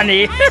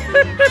funny.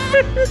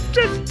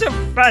 Just too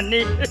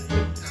funny.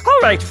 All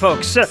right,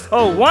 folks.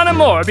 One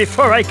more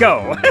before I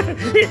go.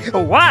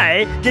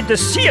 Why did the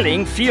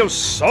ceiling feel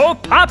so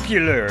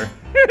popular?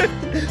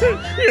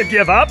 You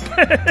give up?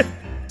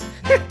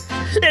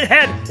 It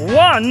had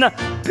one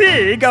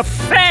big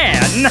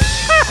fan.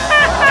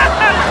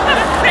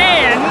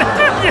 Fan.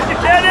 You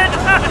get it?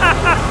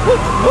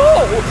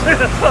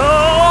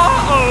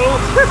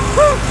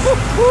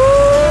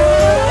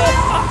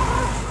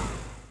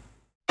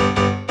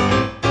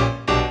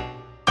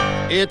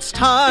 It's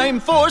time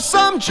for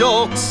some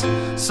jokes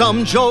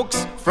from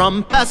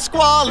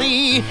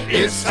Pasqually.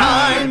 It's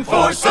time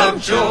for some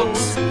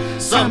jokes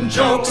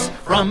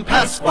from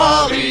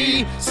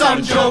Pasqually.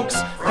 Some jokes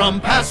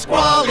from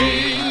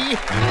Pasqually.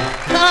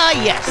 Ah,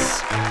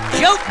 yes.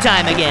 Joke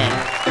time again.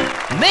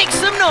 Make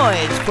some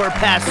noise for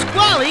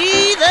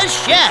Pasqually the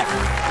chef.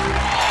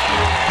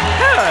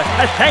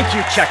 Thank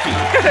you, Chucky.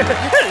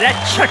 That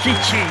Chuck E.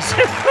 Cheese.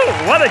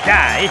 What a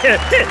guy.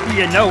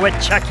 You know what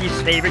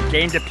Chucky's favorite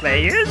game to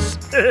play is?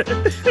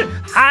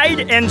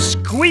 Hide and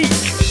squeak.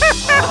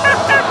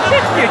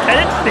 You get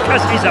it?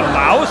 Because he's a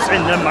mouse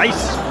and the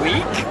mice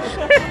squeak?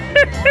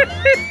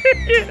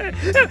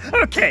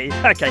 Okay.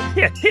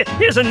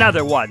 Here's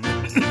another one.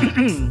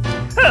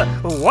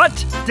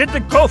 What did the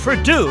gopher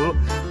do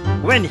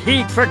when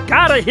he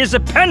forgot his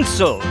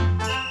pencil?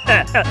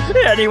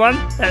 Anyone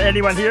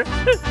here?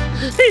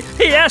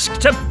 He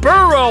asked to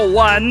burrow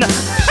one.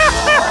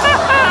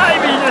 I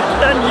mean,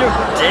 you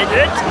dig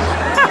it?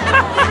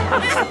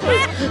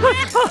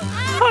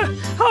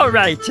 All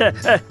right,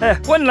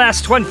 one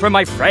last one for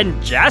my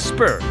friend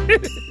Jasper.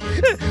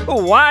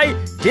 Why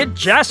did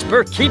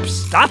Jasper keep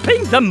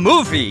stopping the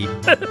movie?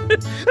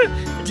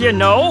 Do you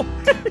know?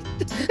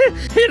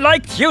 He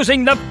liked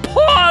using the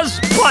pause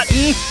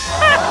button.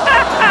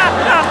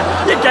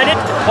 You get it?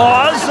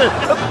 Pause.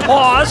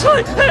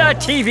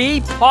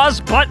 TV,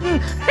 pause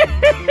button.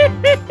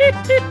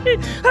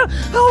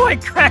 Oh, I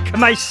crack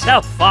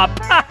myself up.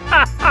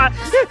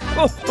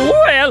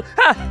 Well,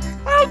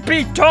 I'll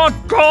be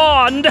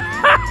doggone.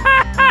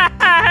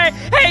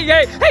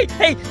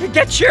 Hey,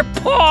 get your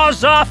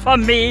paws off of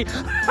me.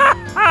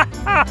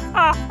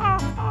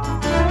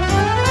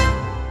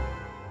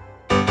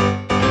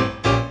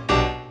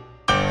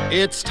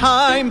 It's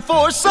time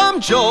for some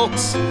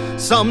jokes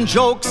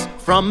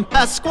from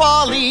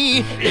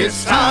Pasqually.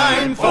 It's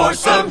time for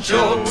some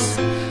jokes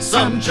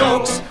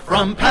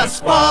from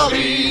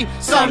Pasqually.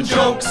 Some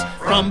jokes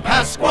from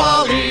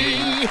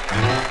Pasqually.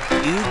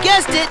 You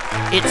guessed it.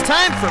 It's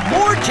time for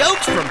more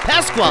jokes from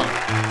Pasqually.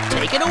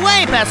 Take it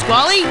away,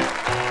 Pasqually.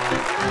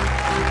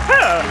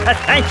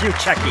 Thank you,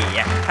 Chucky.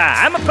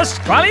 I'm a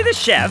Pasqually the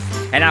chef,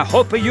 and I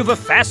hope you've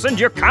fastened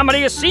your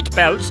comedy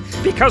seatbelts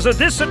because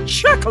this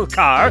chuckle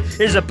car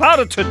is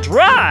about to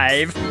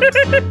drive.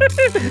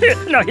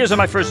 Now, here's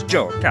my first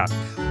joke.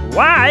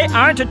 Why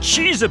aren't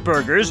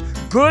cheeseburgers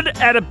good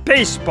at a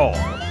baseball?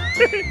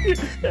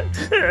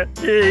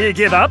 You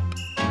give up?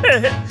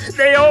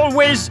 They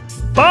always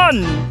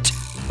bunt.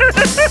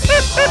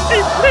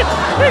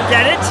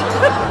 Get it?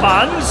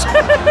 Buns?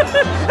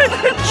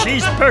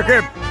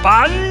 Cheeseburger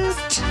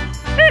bunt?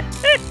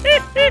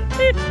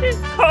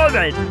 All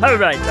right.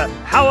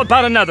 How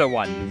about another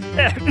one?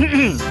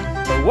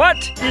 What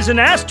is an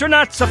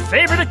astronaut's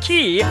favorite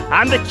key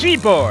on the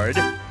keyboard?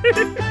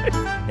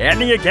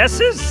 Any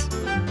guesses?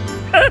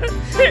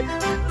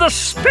 The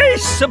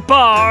space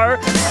bar.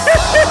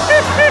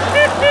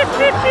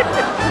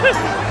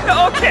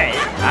 Okay,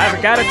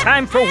 I've got a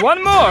time for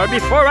one more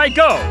before I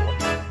go.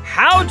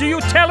 How do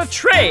you tell a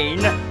train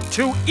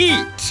to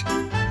eat?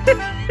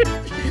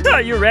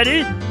 Are you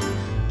ready?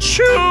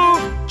 Choo,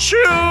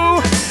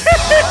 choo.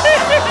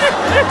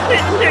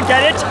 You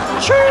get it?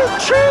 Choo,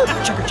 choo.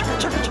 Chugga, chugga,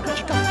 chugga, chugga,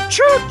 chugga.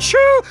 Choo,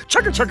 choo.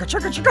 Chugga, chugga,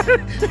 chugga, chugga.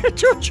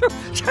 Choo, choo.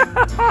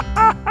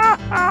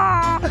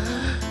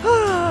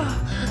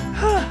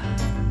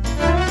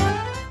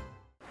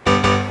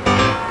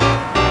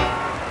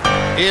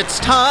 It's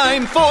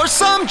time for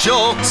some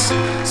jokes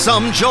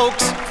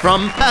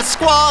from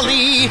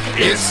Pasqually.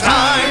 It's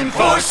time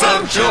for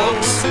some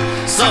jokes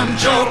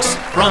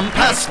from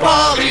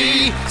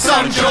Pasqually.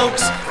 Some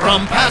jokes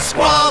from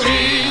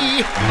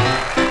Pasqually.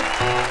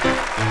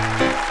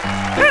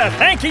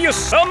 Thank you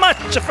so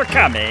much for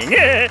coming.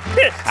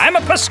 I'm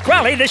a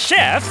Pasqually the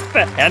chef,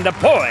 and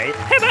boy,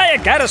 have I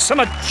got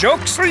some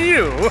jokes for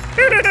you.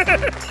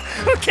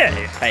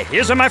 Okay,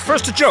 here's my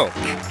first joke.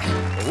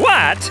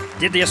 What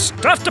did the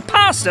stuffed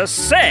pasta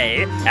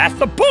say at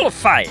the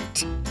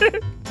bullfight?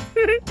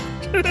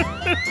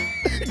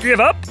 Give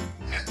up?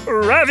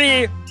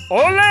 Ravi,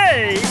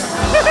 ole!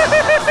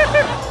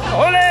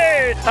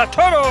 Ole!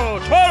 Toro,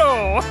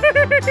 toro!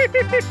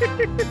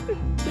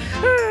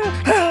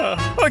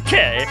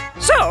 Okay,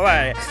 so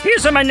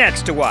here's my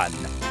next one.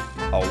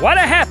 What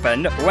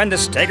happened when the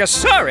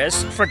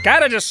Stegosaurus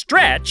forgot to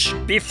stretch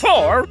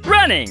before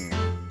running?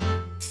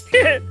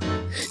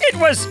 It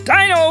was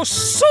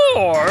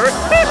dinosaur.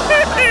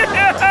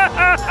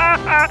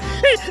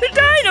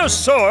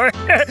 Dinosaur.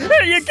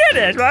 You get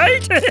it,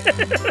 right?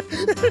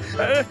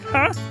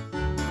 Huh?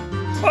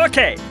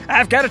 Okay,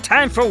 I've got a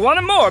time for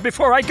one more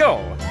before I go.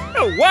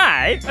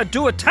 Why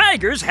do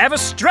tigers have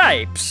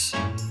stripes?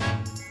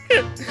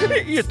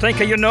 You think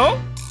you know?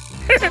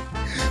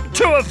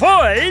 To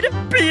avoid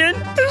being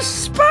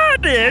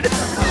spotted.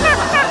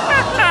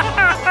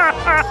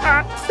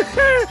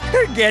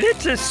 Get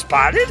it?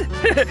 Spotted?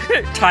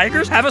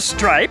 Tigers have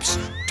stripes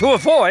to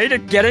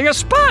avoid getting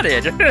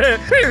spotted.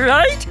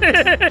 Right?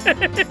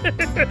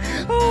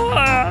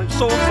 Oh,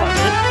 so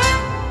funny.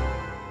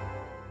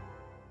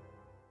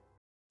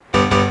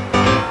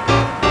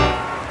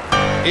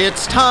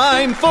 It's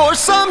time for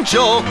some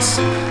jokes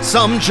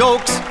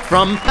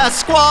from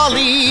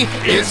Pasqually.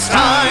 It's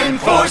time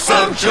for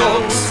some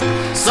jokes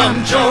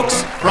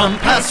from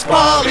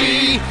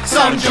Pasqually.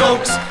 Some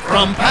jokes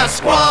from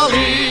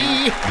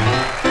Pasqually.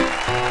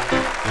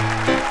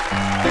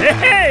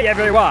 Hey,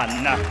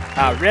 everyone!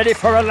 Ready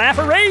for a laugh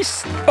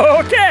race?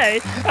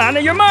 Okay,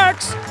 on your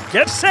marks,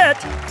 get set,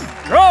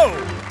 go!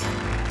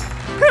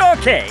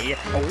 Okay,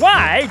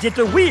 why did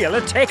the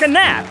wheel take a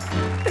nap?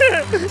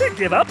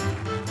 Give up?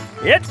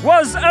 It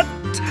was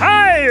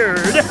tired!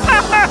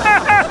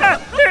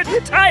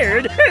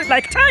 Tired?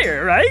 Like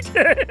tire, right?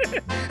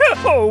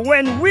 Oh,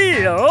 when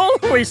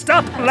we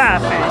stop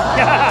laughing.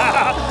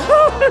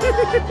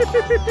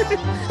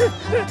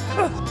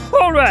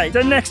 All right,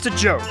 the next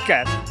joke.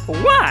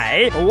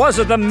 Why was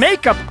the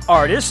makeup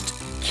artist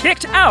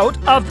kicked out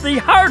of the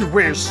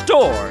hardware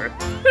store?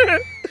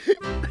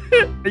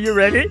 Are you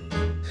ready?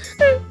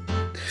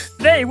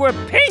 They were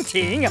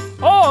painting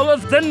all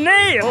of the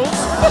nails.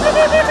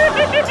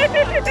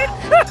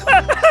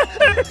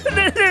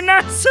 They're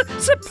not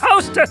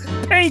supposed to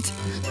paint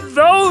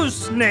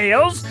those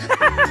nails. But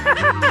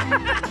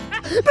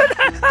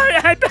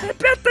I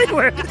bet they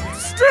were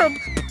still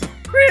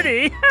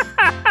pretty.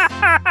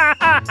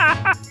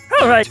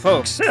 All right,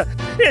 folks,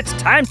 it's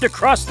time to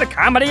cross the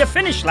comedy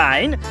finish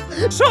line.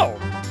 So,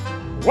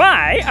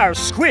 why are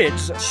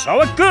squids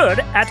so good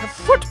at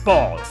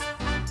football?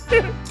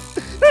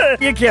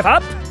 You give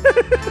up?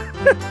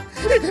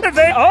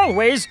 They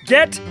always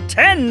get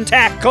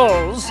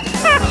tentacles.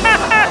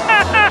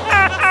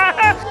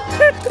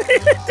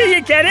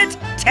 You get it?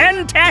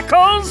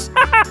 Tentacles?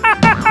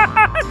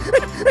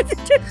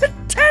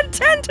 10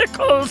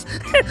 tentacles.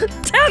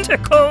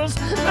 Tentacles.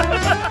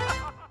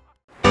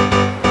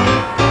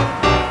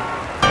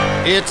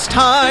 It's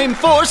time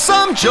for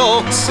some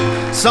jokes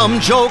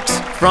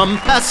from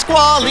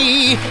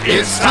Pasqually.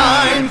 It's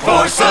time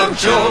for some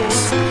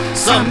jokes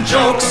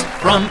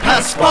from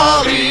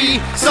Pasqually.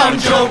 Some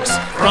jokes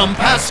from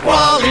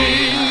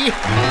Pasqually.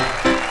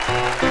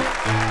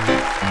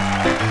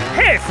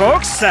 Hey,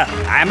 folks,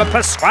 I'm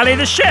Pasqually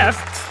the chef,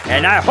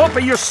 and I hope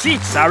your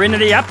seats are in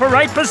the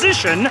upright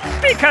position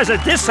because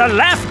this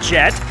laugh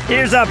jet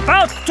is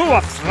about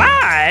to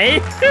fly.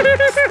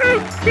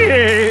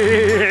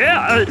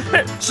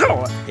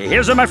 So,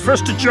 here's my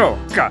first joke.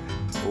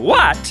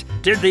 What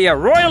did the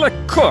royal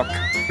cook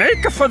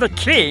make for the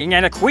king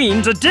and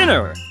queen's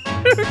dinner?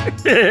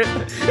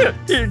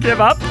 You give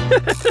up?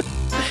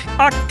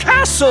 A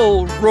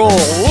castle roll.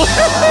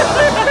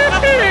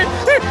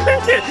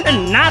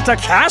 Not a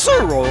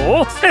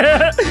casserole.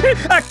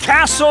 A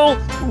castle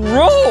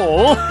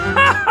roll.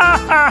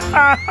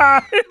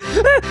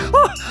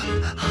 Oh,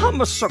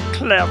 I'm so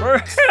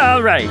clever.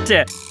 All right,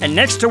 and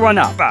next one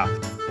up.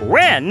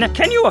 When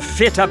can you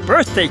fit a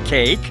birthday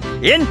cake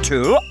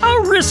into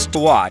a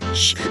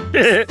wristwatch?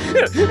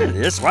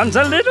 This one's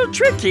a little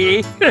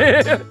tricky.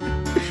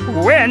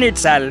 When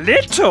it's a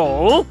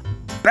little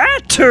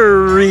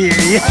battery.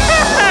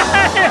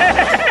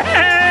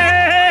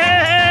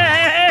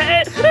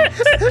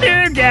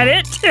 You get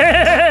it?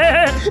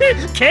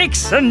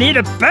 Cakes need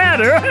a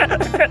batter,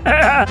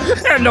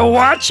 and the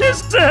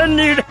watches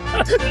need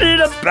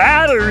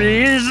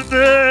batteries.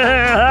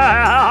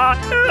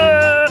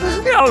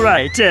 All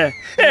right,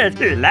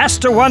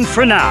 last one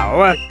for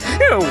now.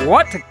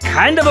 What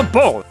kind of a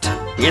boat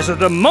is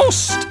the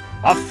most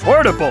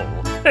affordable?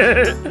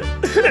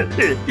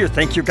 You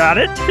think you got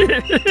it?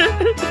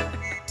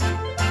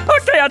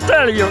 Okay, I'll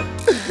tell you.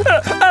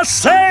 A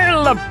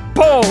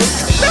sailboat.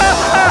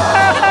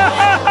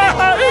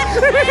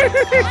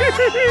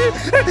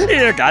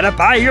 You gotta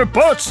buy your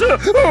boats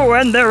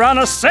when they're on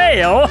a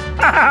sale.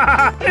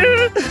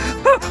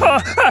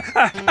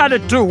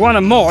 I'd do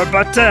one more,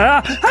 but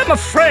I'm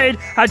afraid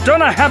I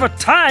don't have a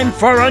time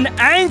for an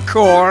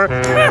encore.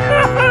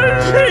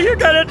 You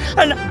got it?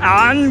 An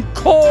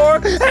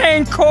encore?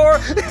 Encore?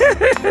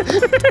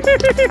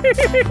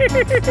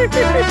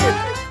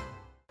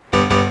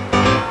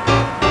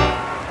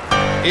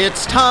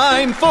 It's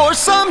time for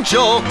some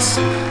jokes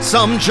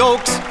from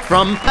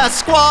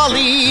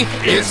Pasqually.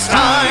 It's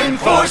time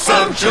for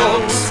some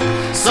jokes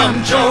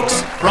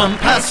from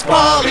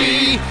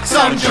Pasqually.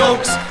 Some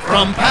jokes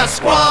from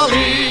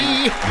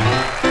Pasqually.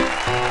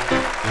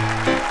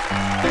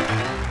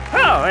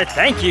 Oh,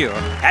 thank you.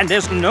 And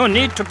there's no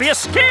need to be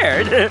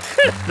scared,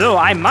 though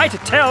I might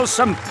tell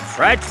some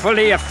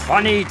frightfully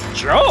funny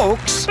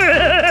jokes.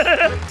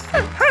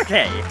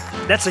 Okay,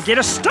 let's get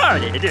us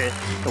started.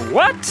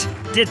 What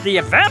did the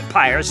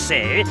vampire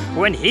say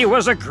when he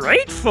was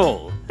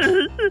grateful?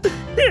 Do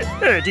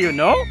you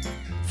know?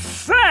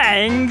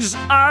 Thanks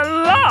a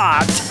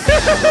lot.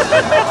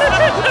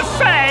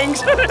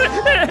 Thanks.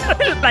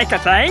 Like a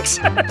thanks.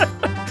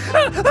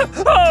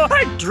 Oh,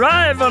 I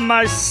drive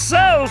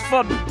myself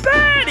a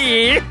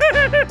Betty.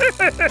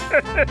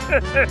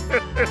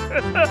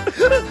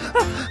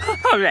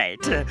 All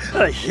right,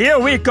 here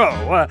we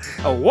go.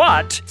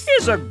 What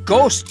is a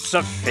ghost's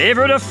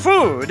favorite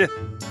food?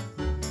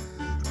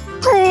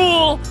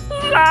 Goulash!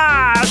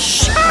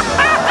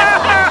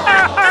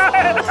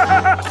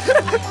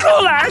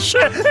 Goulash!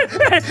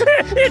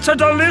 It's a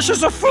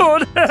delicious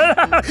food.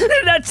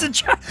 That's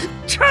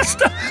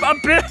just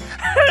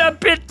a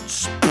bit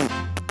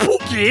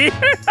spooky.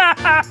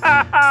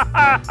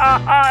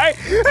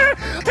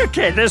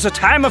 Okay, there's a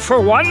time for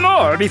one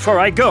more before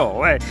I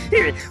go.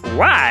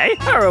 Why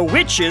are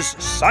witches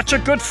such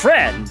good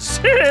friends?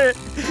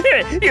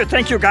 You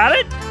think you got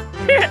it?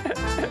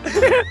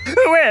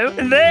 Well,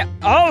 they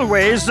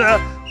always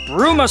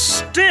broom a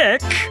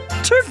stick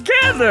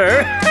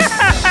together.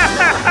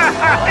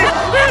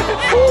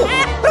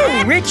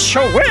 Which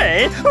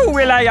way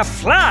will I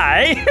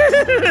fly?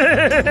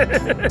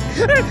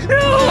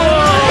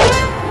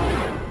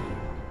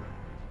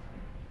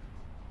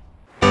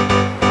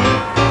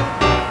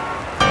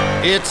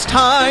 It's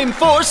time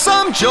for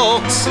some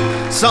jokes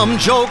from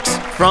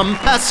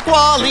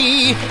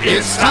Pasqually.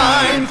 It's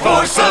time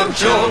for some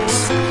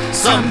jokes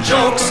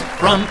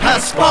from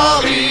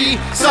Pasqually.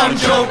 Some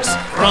jokes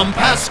from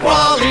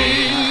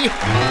Pasqually.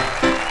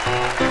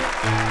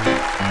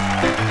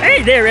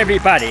 Hey there,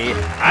 everybody.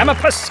 I'm a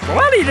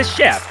Pasqually the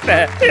chef,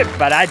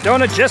 but I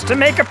don't just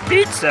make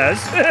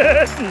pizzas.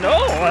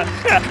 No,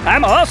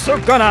 I'm also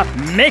gonna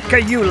make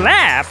you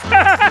laugh.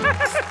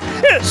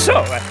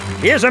 So,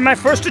 here's my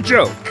first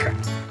joke.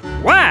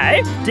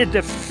 Why did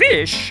the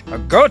fish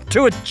go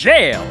to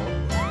jail?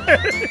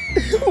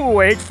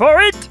 Wait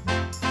for it.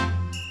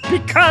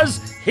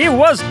 Because he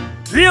was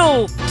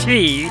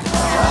guilty.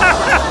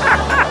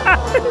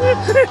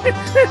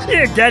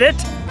 You get it?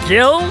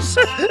 Gills?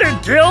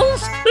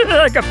 Gills?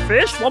 Like a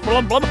fish? Blah,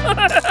 blah, blah.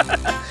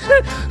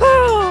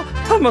 Oh,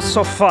 I'm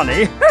so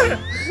funny.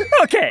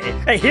 Okay,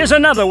 here's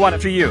another one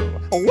for you.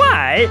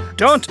 Why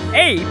don't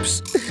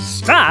apes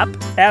stop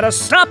at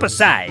stop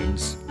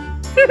signs?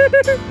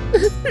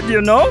 Do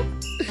you know?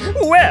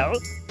 Well,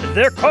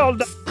 they're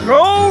called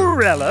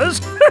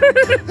gorillas,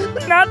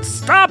 not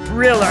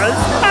stop-rillas.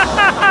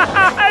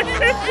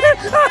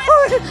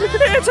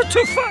 It's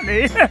too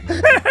funny.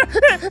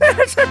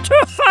 It's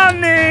too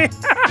funny.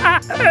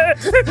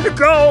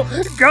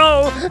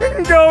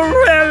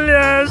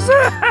 Gorillas.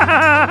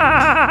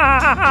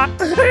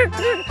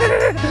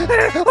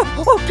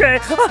 Okay,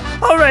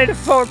 all right,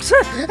 folks.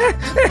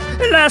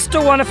 Last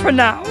one for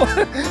now.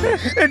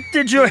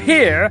 Did you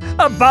hear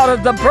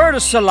about the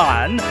bird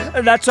salon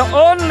that's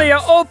only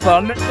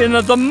open in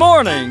the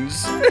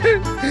mornings?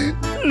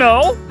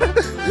 No?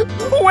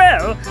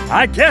 Well,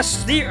 I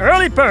guess the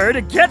early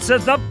bird gets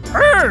the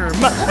perm.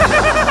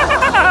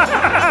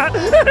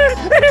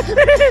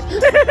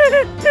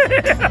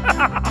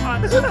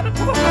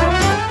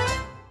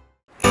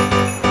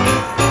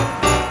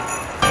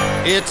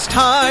 It's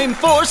time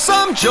for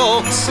some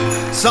jokes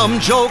from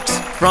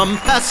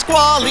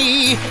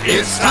Pasqually.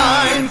 It's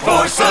time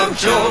for some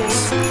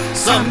jokes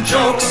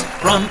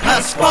from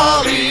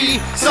Pasqually.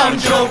 Some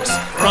jokes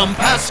from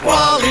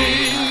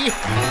Pasqually.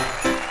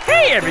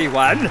 Hey,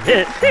 everyone.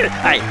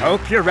 I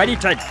hope you're ready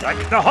to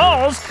deck the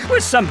halls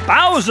with some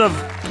boughs of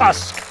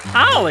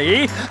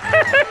Pasqually.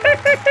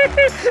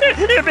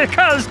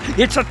 Because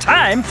it's a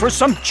time for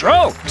some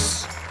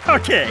jokes.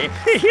 Okay,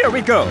 here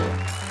we go.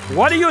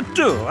 What do you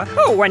do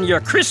when your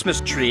Christmas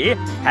tree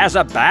has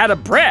a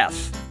bad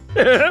breath?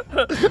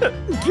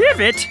 Give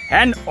it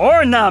an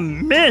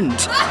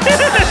ornament.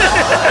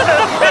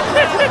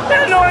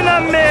 An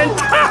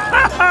ornament.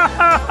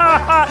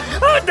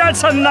 Oh,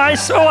 that's a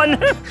nice one.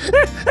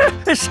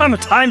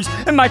 Sometimes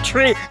my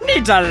tree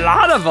needs a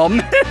lot of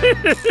them.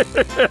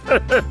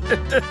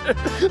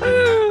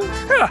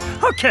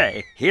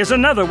 Okay, here's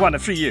another one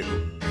for you.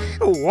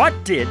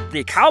 What did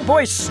the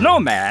cowboy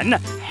snowman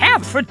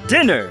have for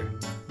dinner?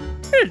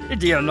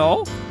 Do you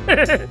know?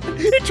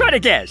 Try to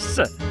guess.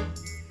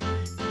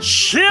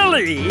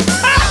 Chili!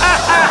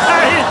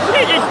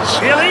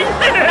 Chili?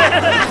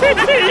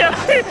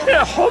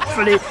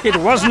 Hopefully it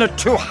wasn't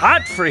too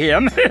hot for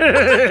him.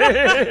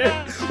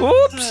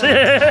 Oops!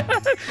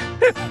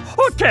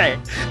 Okay,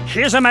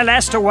 here's my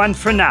last one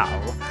for now.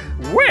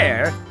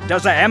 Where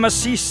does a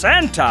MC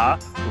Santa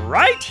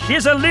write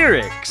his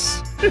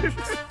lyrics?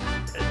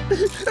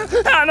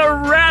 On a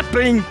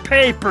wrapping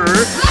paper.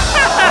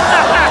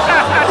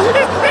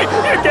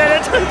 You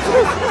get it?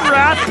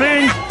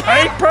 Wrapping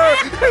paper.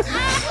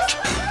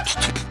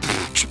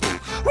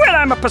 Well,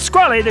 I'm a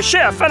Pasqually the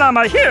chef, and I'm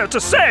here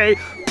to say,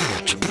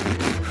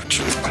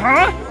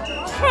 Huh?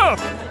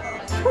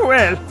 Oh,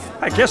 well,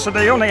 I guess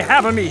they only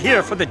have me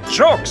here for the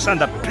jokes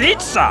and the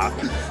pizza.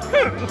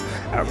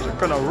 I was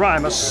gonna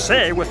rhyme a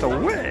say with a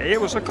way. It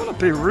was gonna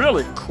be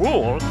really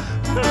cool.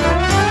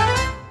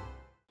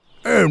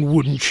 And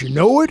wouldn't you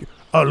know it,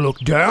 I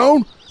looked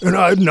down and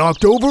I'd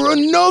knocked over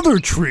another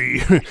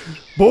tree.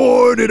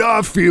 Boy, did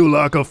I feel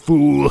like a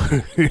fool.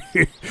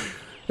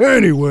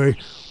 Anyway,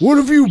 what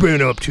have you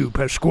been up to,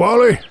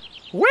 Pasqually?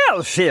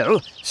 Well, Phil,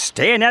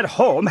 staying at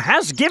home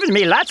has given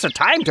me lots of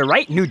time to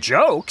write new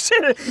jokes.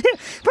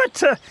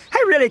 But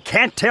I really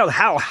can't tell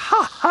how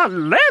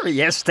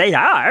hilarious they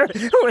are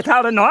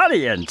without an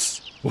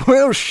audience.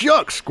 Well,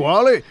 shucks,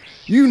 Squally.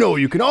 You know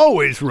you can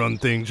always run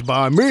things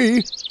by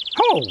me.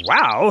 Oh,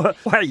 wow.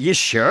 Well, you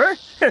sure?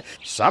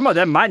 Some of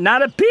them might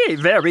not be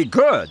very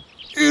good.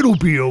 It'll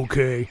be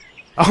okay.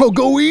 I'll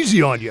go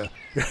easy on you.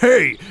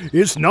 Hey,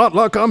 it's not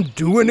like I'm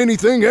doing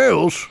anything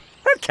else.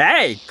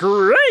 Okay,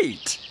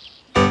 great.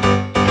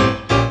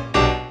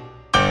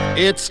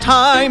 It's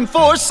time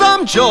for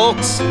some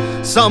jokes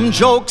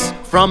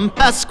from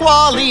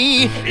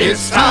Pasqually.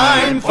 It's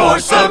time for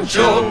some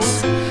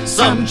jokes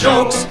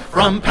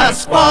from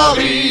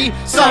Pasqually.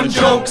 Some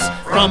jokes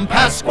from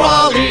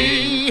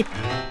Pasqually.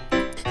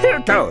 Here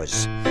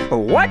goes.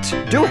 What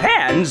do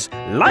hens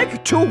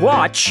like to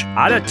watch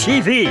on a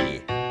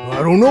TV?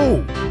 I don't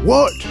know.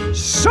 What?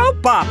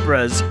 Soap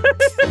operas.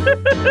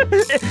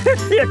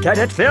 You get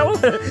it, Phil?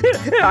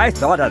 I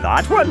thought of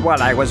that one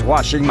while I was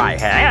washing my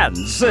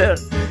hands.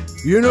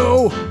 You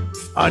know,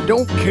 I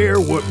don't care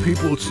what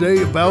people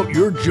say about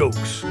your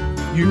jokes.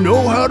 You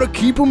know how to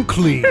keep them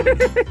clean.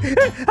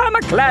 I'm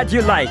glad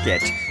you like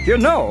it. You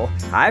know,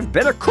 I've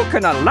been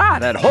cooking a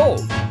lot at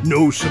home.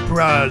 No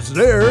surprise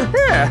there.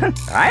 Yeah,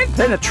 I've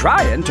been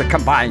trying to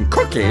combine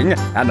cooking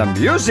and the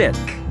music.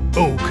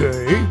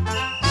 Okay.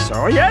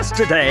 So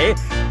yesterday,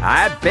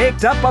 I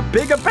baked up a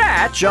big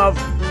batch of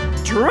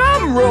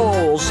drum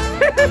rolls.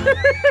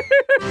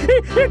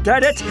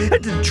 Get it?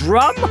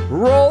 Drum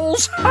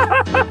rolls?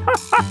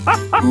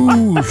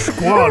 Ooh,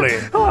 Squally.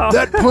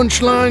 That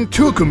punchline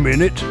took a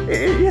minute.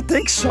 You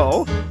think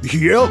so?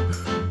 Yep.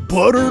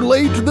 Butter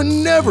late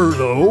than never,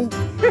 though.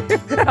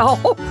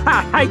 Oh,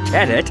 I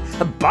get it.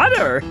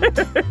 Butter.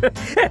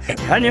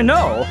 And you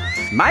know,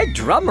 my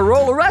drum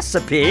roll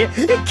recipe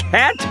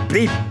can't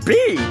be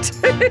beat.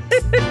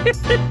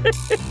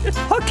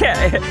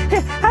 Okay,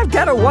 I've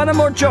got one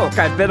more joke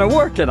I've been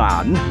working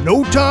on.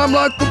 No time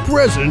like the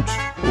present.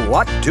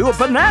 What do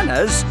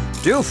bananas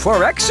do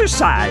for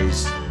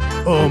exercise?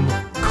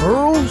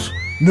 Curls?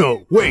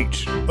 No,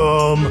 wait.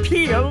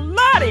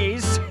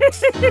 Pilates.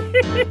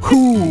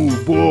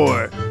 Ooh,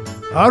 boy.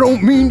 I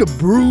don't mean to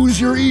bruise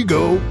your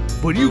ego,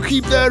 but you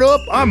keep that up,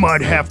 I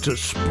might have to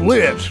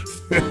split.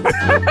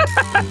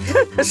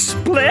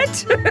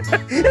 Split?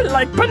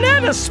 Like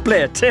banana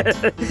split.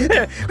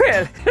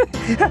 Well,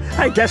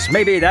 I guess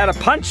maybe that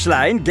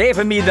punchline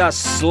gave me the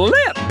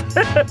slip.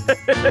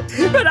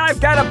 But I've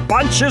got a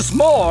bunches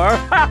more.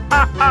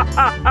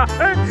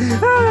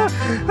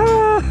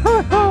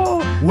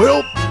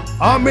 Well,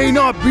 I may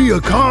not be a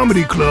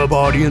comedy club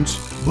audience,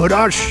 but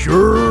I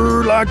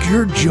sure like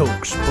your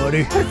jokes,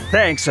 buddy.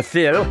 Thanks,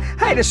 Phil.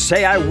 I just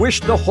say I wish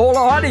the whole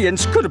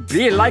audience could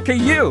be like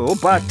you,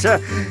 but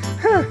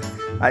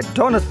I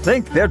don't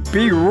think there'd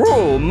be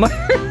room.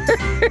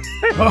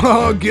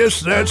 I guess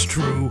that's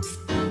true.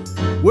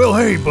 Well,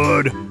 hey,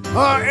 bud,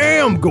 I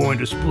am going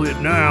to split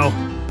now.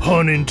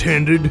 Pun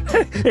intended.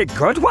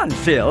 Good one,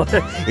 Phil.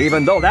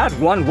 Even though that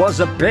one was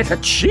a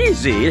bit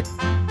cheesy.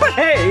 But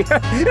hey,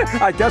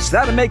 I guess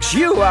that makes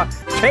you a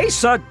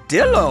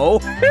quesadillo.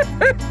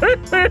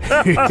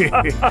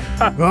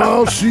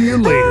 I'll see you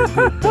later,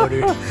 good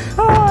buddy.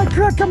 I'm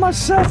cracking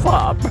myself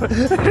up.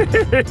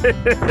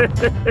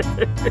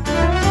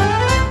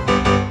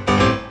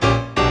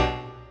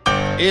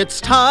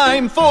 It's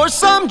time for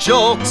some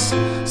jokes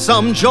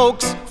from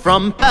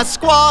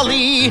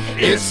Pasqually.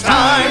 It's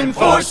time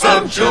for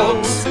some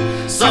jokes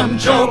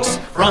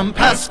from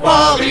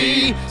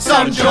Pasqually.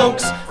 Some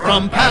jokes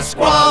from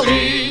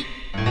Pasqually.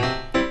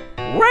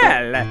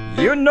 Well,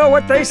 you know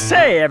what they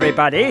say,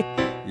 everybody.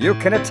 You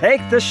can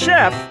take the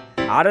chef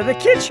out of the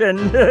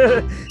kitchen,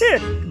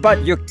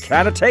 but you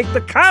can't take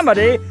the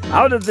comedy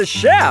out of the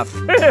chef.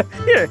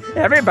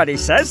 Everybody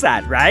says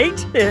that,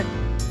 right?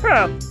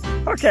 Well,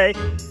 okay.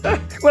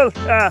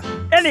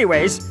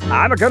 Anyways,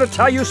 I'm gonna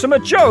tell you some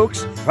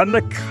jokes from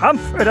the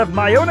comfort of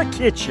my own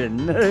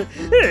kitchen.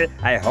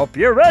 I hope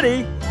you're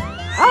ready.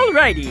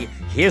 Alrighty,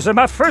 here's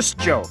my first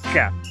joke.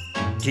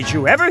 Did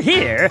you ever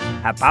hear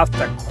about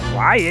the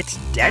quiet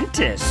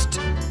dentist?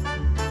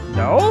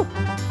 No?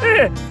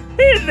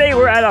 They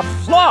were at a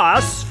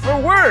floss for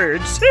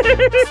words.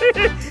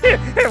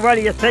 What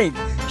do you think?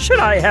 Should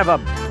I have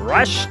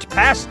brushed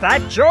past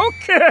that joke?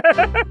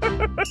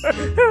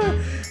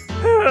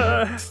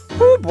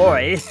 Oh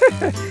boy.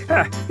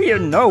 You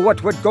know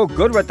what would go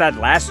good with that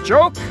last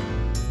joke?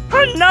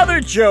 Another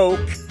joke.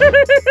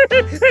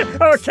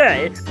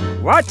 Okay,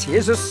 what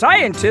is a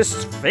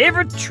scientist's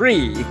favorite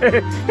tree?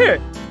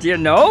 Do you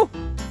know?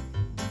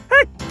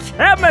 A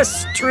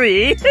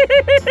chemistry.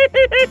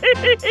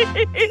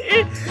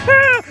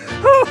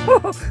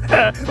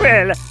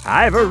 Well,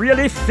 I've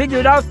really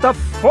figured out the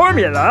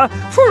formula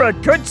for a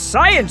good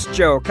science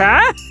joke,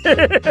 huh?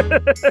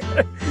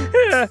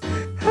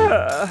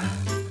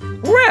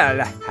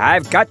 Well,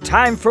 I've got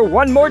time for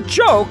one more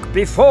joke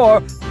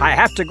before I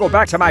have to go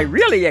back to my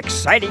really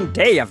exciting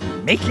day of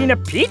making a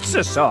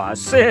pizza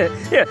sauce.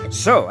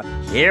 So,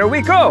 here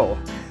we go.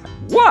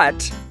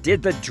 What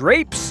did the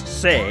drapes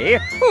say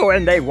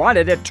when they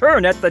wanted a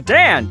turn at the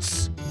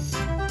dance?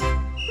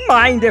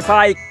 Mind if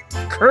I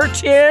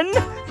curtain?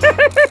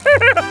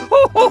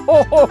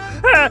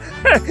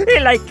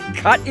 Like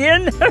cut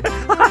in?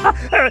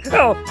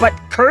 Oh, but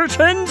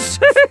curtains?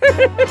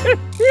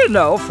 You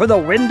know, for the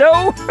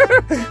window?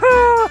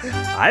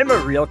 I'm a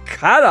real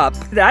cut up,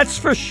 that's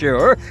for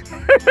sure.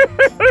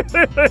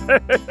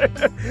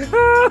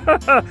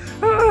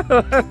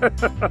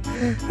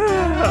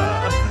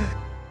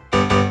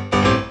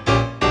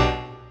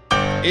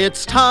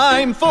 It's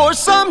time for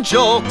some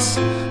jokes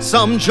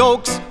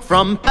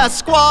from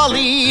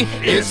Pasqually.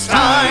 It's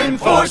time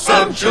for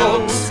some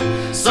jokes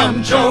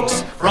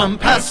from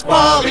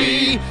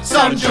Pasqually.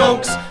 Some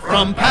jokes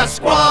from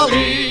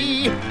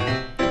Pasqually.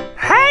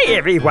 Hi,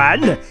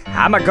 everyone.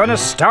 I'm gonna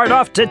start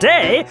off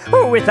today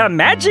with a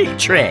magic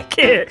trick.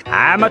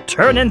 I'm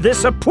turning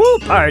this a pool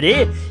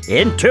party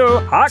into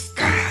a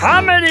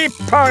comedy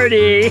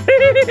party.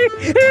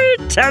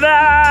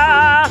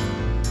 Ta-da!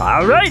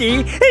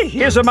 Alrighty,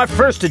 here's my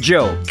first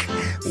joke.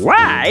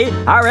 Why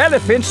are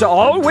elephants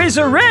always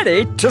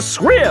ready to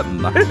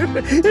swim?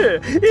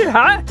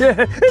 Huh?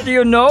 Do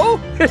you know?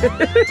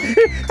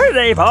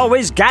 They've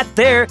always got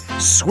their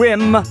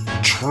swim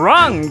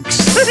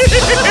trunks.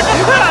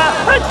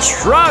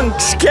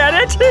 Trunks, get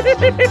it?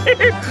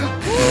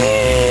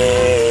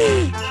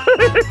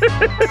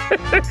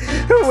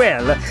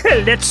 Well,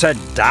 let's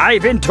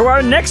dive into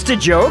our next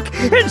joke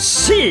and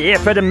see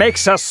if it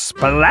makes a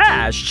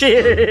splash.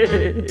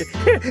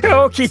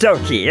 Okie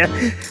dokie.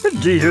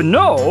 Do you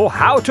know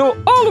how to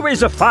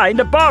always find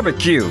a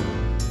barbecue?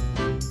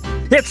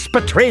 It's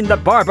between the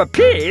barber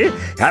P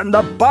and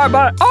the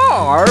barber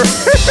R.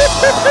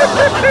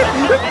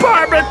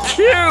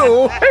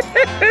 Barbecue!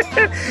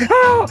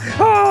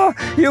 Oh,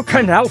 you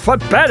can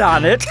alphabet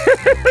on it.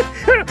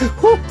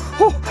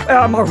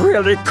 I'm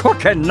really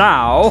cooking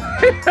now.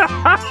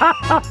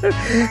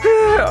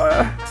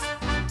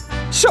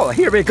 So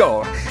here we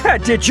go.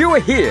 Did you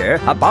hear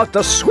about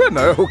the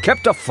swimmer who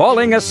kept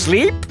falling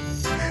asleep?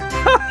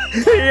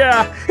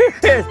 Yeah,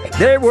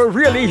 they were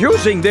really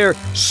using their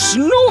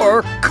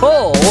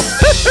snorkel.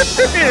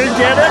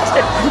 Get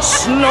it?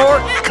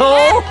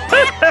 Snorkel?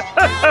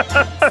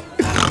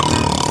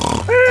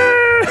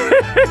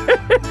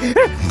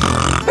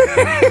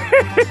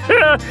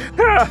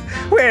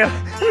 Well,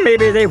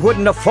 maybe they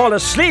wouldn't have fallen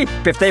asleep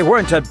if they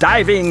weren't a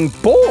diving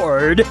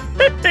board.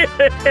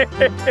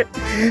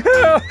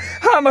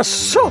 I'm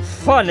so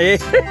funny.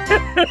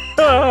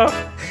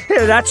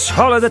 That's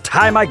all of the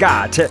time I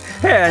got.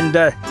 And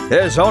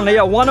there's only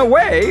a one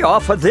away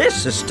off of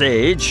this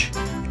stage.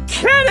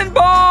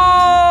 Cannonball!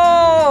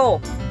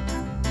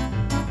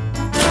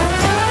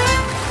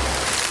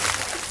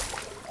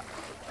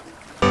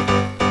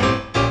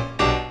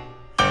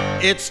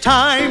 It's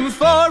time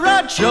for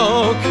a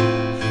joke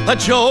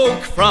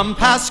from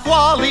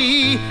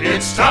Pasqually.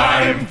 It's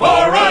time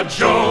for a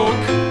joke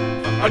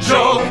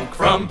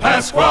from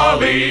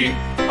Pasqually.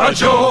 A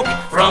joke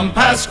from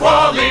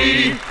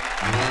Pasqually.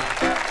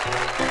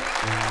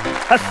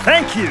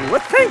 Thank you.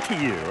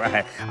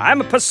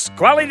 I'm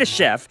Pasqually the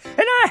chef,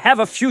 and I have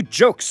a few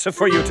jokes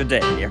for you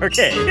today.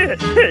 Okay,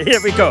 here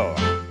we go.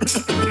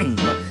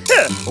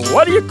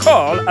 What do you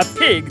call a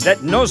pig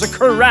that knows a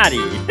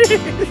karate?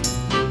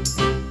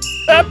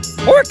 A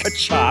pork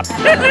chop.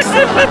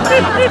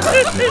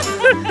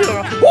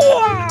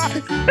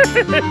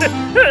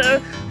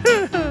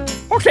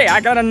 Okay,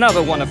 I got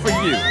another one for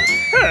you.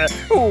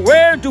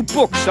 Where do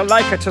books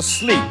like to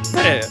sleep?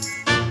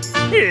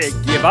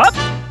 Give up?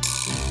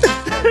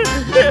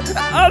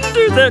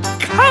 Under the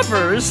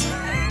covers.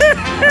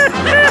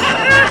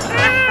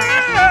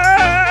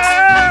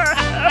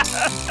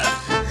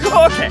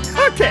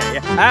 Okay,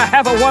 I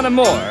have one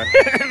more.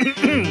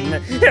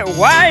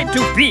 Why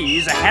do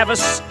bees have a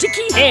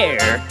sticky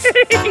hair?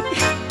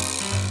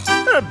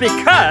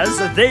 Because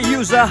they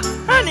use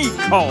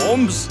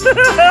honeycombs.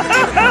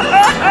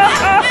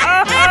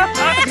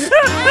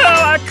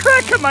 I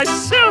crack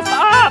myself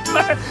up.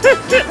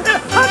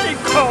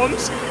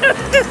 Honeycombs.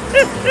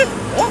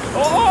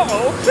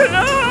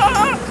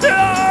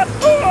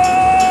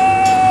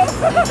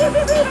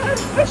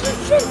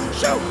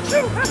 Shoo.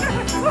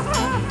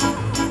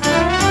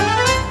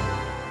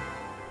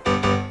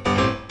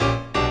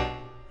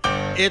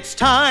 It's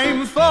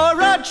time for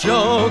a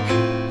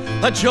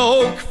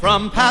joke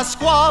from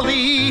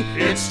Pasqually.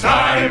 It's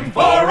time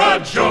for a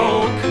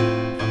joke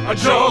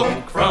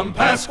from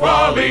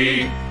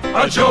Pasqually.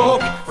 A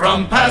joke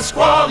from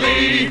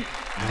Pasqually.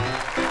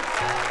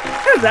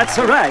 That's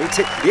right.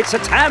 It's a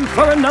time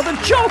for another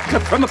joke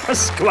from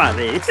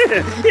Pasqually.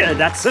 Yeah,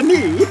 that's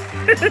me.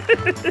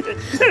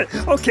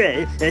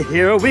 Okay,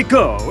 here we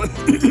go.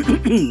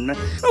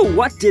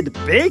 What did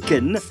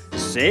bacon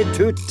say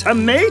to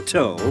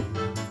tomato?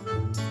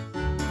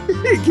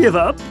 Give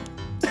up.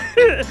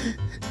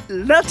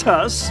 Let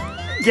us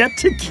get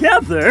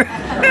together.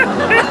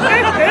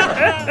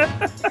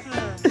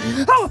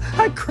 Oh,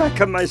 I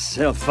crack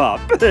myself up.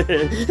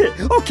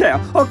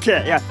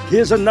 Okay,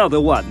 here's another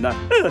one.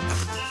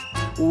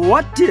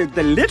 What did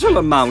the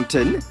little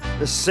mountain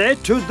say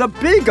to the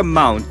big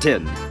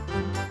mountain?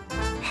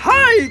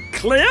 Hi,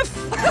 Cliff!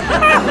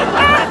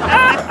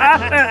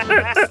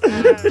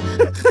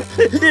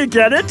 You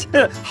get it?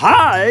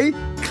 Hi,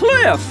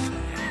 Cliff!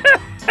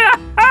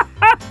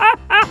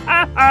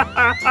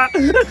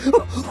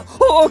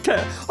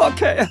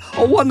 Okay,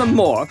 one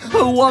more.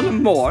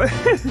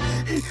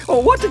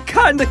 What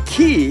kind of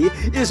key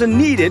is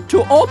needed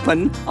to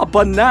open a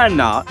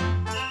banana?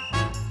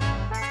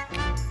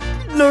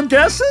 No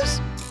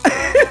guesses?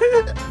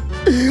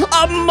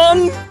 A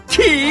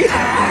monkey!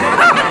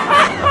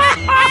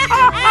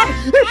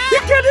 You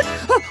get it?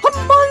 A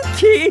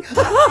monkey!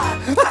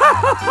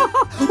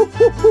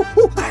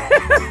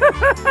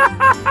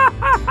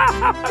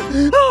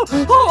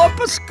 Oh,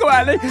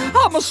 Pasqually,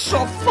 I'm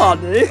so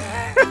funny.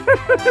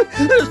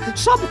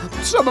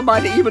 Some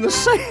might even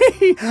say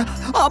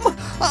I'm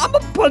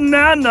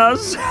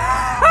bananas.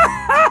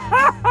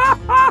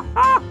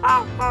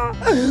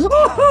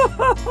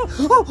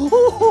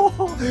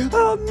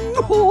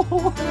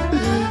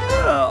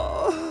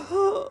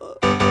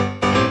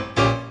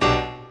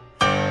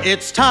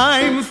 It's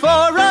time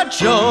for a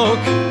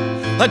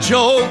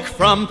joke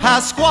from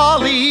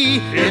Pasqually.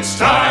 It's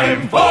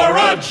time for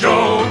a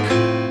joke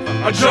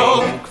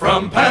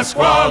from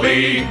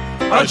Pasqually,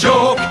 a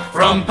joke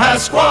from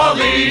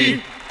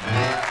Pasqually.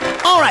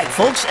 All right,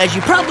 folks, as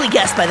you probably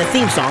guessed by the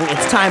theme song,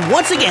 it's time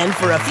once again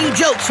for a few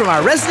jokes from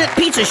our resident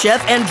pizza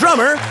chef and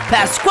drummer,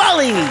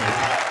 Pasqually.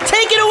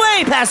 Take it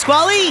away,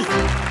 Pasqually.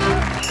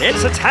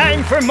 It's a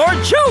time for more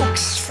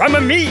jokes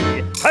from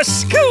me,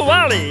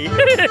 Pasqually.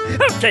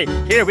 Okay,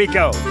 here we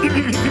go.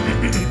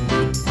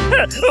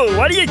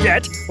 What do you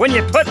get when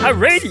you put a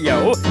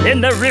radio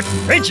in the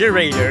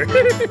refrigerator?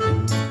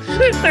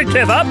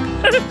 Give up.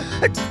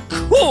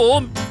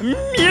 Cool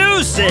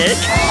music.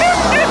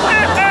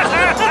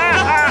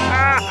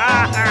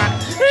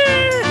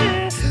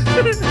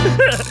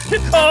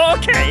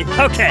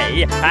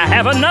 Okay, I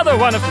have another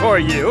one for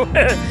you.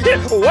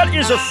 What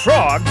is a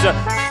frog's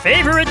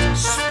favorite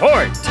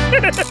sport?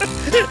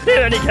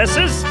 Any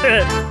guesses?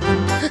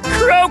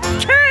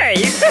 Croquet!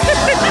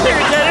 You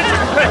get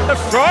it?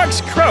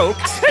 Frogs croak,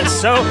 and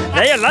so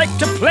they like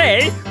to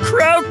play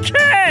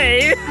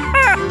croquet!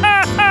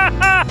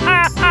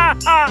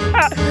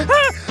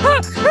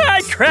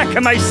 I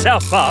crack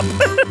myself up.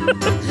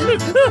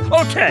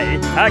 Okay,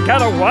 I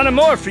got one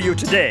more for you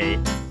today.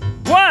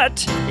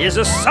 What is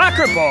a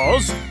soccer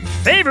ball's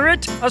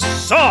favorite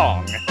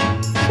song?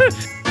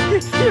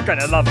 You're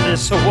gonna love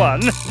this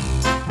one.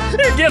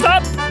 Give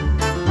up.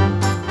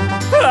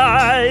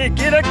 I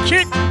get a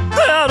kick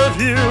out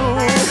of you.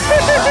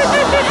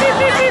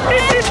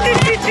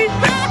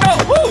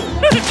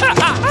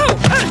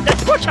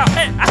 Watch out.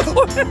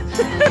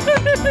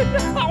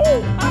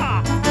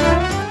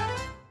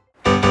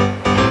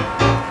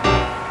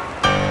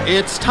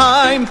 It's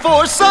time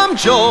for some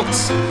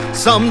jokes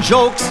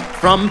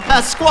from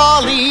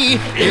Pasqually.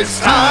 It's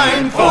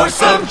time for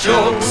some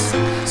jokes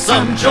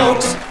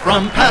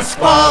from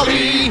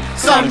Pasqually,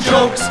 some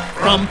jokes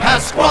from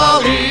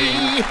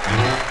Pasqually.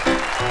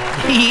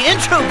 The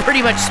intro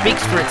pretty much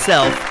speaks for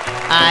itself.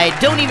 I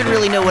don't even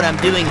really know what I'm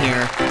doing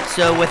here.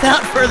 So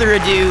without further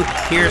ado,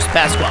 here's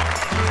Pasqually.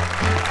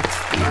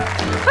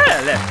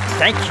 Well,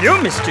 thank you,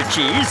 Mr.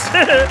 Cheese.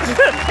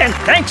 And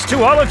thanks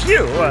to all of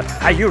you.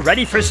 Are you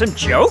ready for some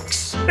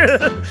jokes?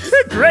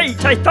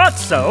 Great, I thought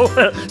so.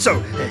 So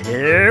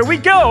here we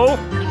go.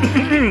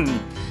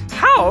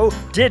 How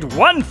did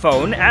one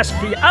phone ask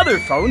the other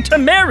phone to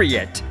marry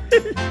it?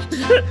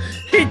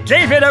 He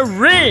gave it a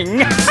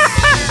ring.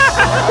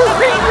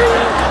 Ring,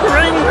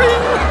 ring.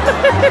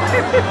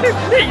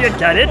 You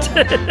get it?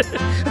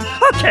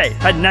 Okay,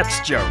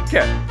 next joke.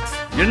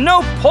 You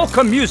know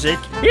polka music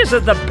is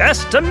the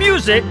best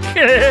music,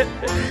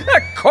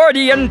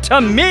 according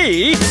to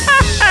me.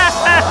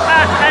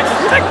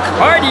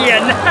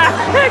 Accordion.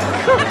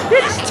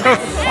 It's too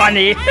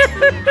funny.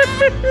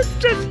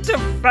 Just too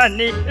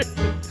funny.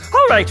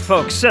 All right,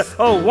 folks,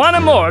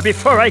 one more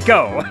before I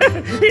go.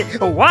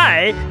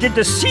 Why did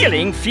the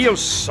ceiling feel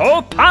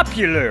so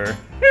popular?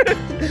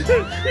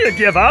 You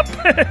give up?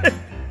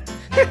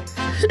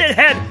 It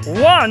had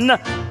one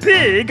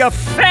big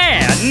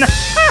fan.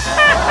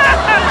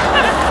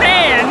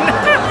 Fan.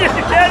 You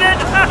get it?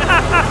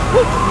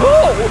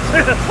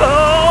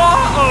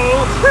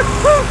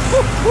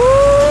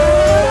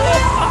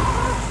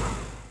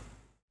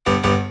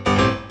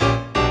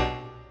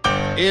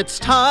 It's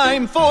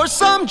time for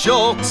some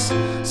jokes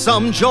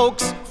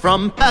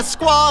from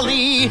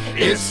Pasqually.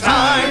 It's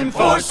time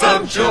for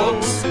some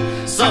jokes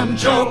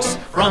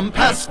from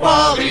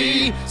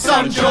Pasqually.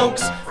 Some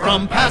jokes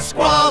from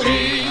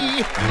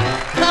Pasqually.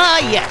 Ah,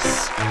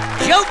 yes.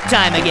 Joke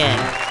time again.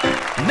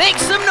 Make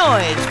some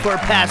noise for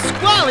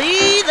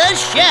Pasqually the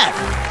chef.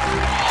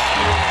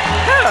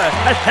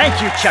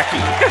 Thank you, Chucky.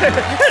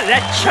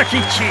 That Chuck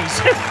E. Cheese.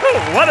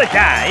 What a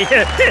guy.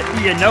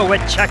 You know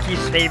what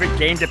Chucky's favorite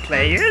game to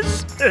play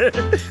is?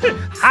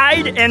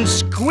 Hide and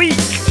squeak.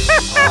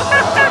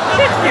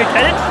 You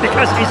get it?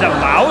 Because he's a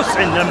mouse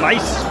and the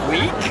mice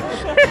squeak?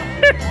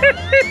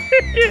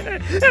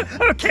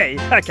 Okay.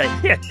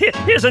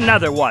 Here's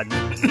another one.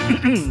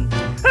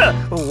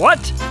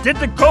 What did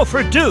the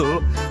gopher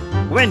do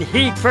when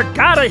he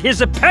forgot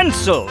his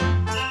pencil?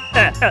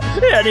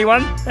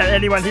 Anyone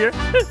here?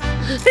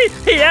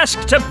 He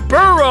asked to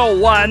burrow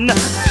one.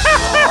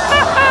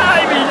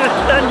 I mean,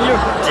 can you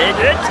dig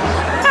it?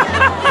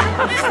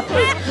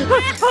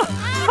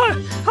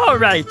 All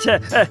right,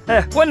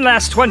 one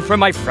last one for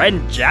my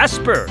friend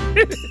Jasper.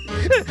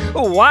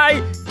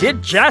 Why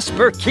did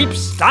Jasper keep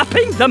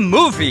stopping the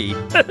movie?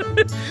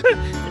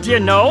 Do you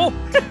know?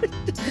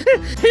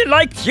 He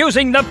liked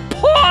using the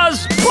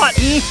pause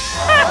button.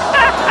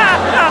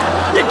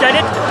 You get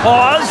it?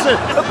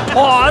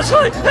 Pause,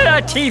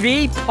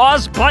 TV,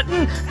 pause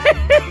button.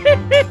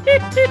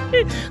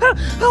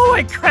 Oh,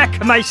 I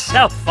crack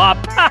myself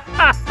up.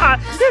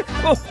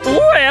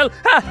 Well,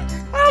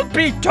 I'll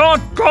be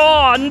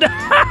doggone.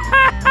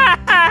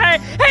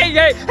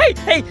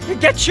 Hey,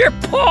 get your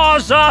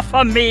paws off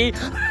of me.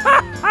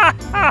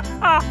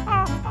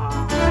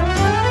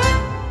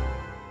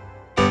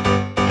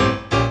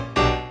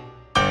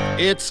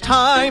 It's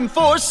time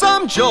for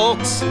some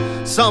jokes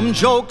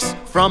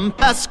from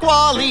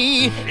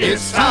Pasqually.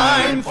 It's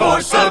time for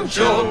some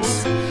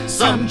jokes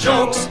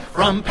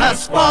from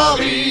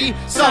Pasqually.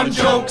 Some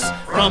jokes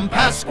from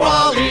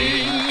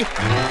Pasqually.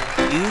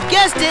 You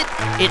guessed it.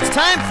 It's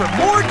time for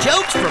more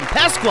jokes from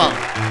Pasqually.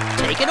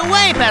 Take it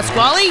away,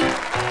 Pasqually.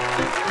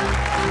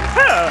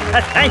 Oh,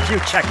 thank you,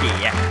 Chucky.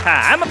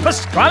 I'm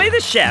Pasqually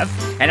the chef,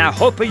 and I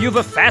hope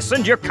you've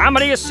fastened your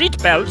comedy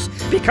seatbelts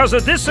because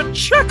this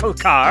chuckle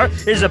car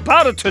is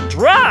about to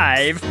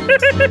drive.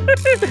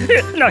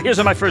 Now, here's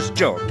my first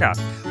joke.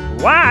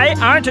 Why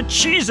aren't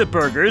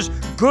cheeseburgers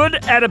good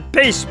at a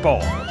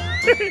baseball?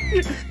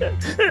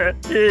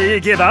 You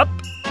give up?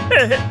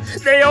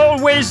 They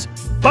always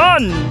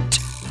bunt.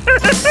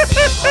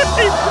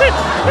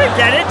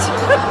 Get it?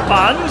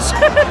 Buns?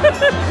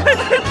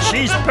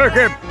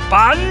 Cheeseburger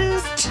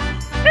bunt?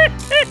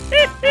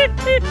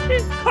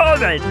 All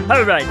right.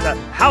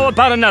 How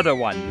about another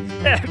one?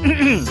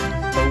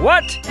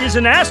 What is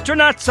an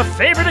astronaut's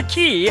favorite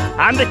key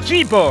on the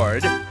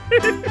keyboard?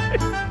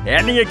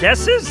 Any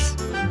guesses?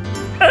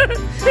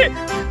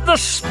 The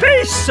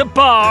space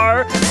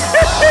bar.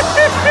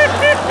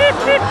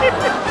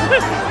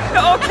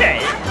 Okay,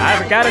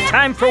 I've got a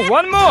time for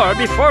one more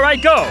before I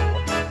go.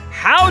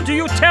 How do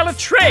you tell a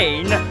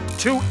train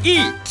to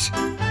eat?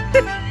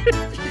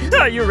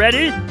 Are you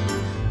ready?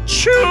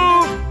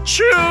 Choo,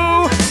 choo.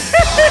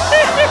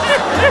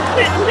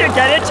 You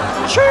get it?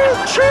 Choo,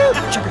 choo.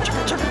 Chugga,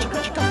 chugga, chugga, chugga,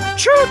 chugga.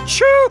 Choo,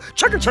 choo.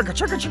 Chugga, chugga,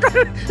 chugga,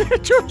 chugga.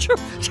 Choo, choo.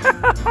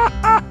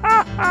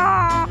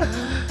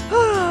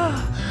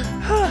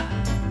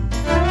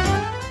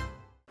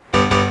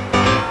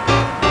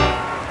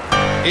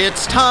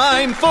 It's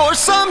time for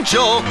some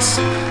jokes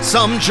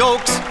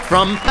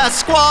from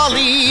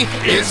Pasqually.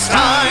 It's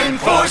time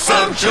for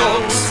some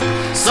jokes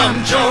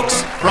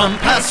from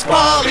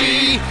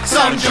Pasqually.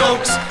 Some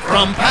jokes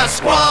from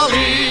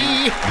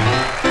Pasqually.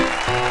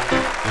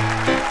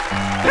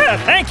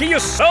 Thank you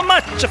so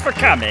much for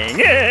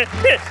coming.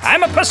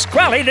 I'm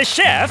Pasqually the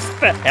chef,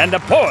 and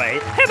boy,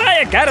 have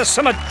I got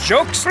some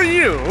jokes for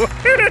you.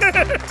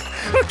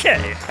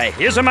 Okay,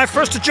 here's my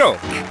first joke.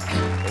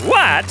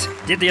 What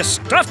did the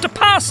stuffed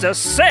pasta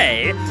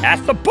say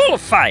at the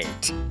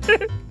bullfight?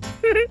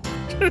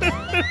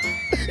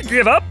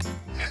 Give up?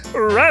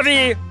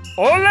 Ravi,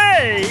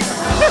 ole!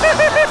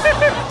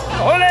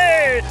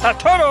 Ole!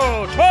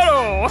 Toro,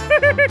 toro!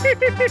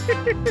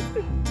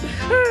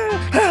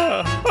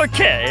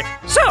 Okay,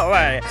 so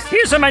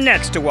here's my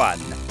next one.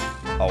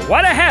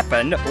 What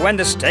happened when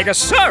the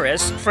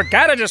Stegosaurus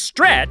forgot to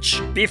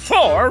stretch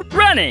before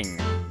running?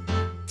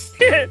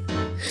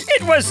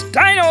 It was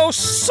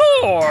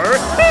dinosaur.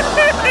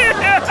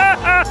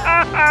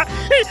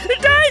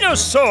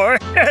 Dinosaur.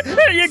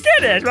 You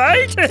get it,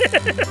 right?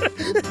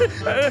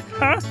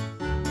 Huh?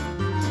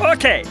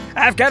 Okay,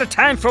 I've got a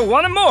time for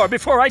one more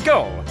before I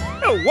go.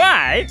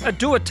 Why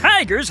do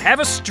tigers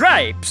have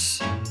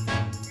stripes?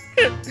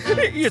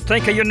 You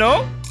think you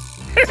know?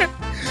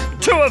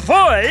 To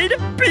avoid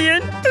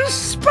being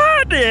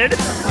spotted.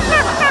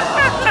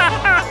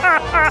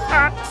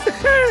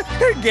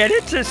 Get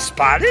it?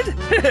 Spotted?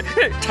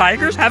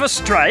 Tigers have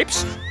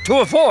stripes to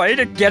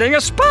avoid getting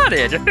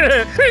spotted.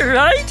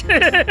 Right?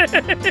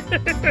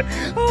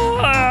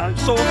 Oh,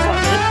 so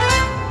funny.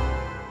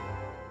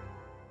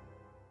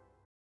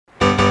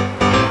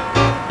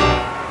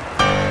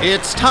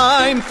 It's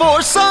time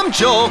for some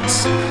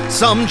jokes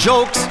from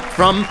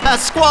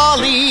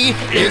Pasqually.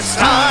 It's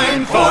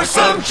time for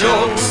some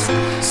jokes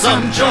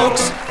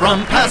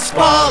from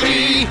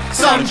Pasqually.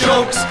 Some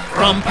jokes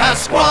from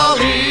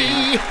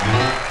Pasqually.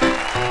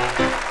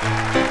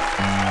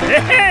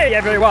 Hey,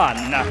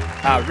 everyone!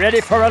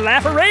 Ready for a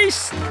laugh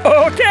race?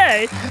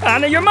 Okay,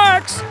 on your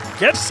marks,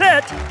 get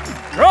set,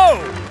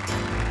 go!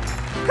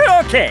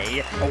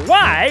 Okay,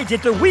 why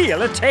did the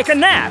wheel take a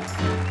nap?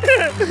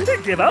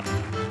 Give up?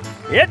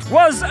 It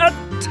was a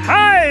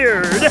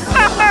tired!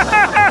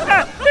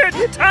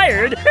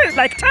 Tired?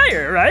 Like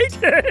tire, right?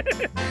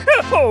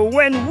 Oh,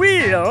 when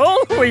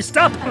we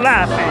stop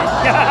laughing.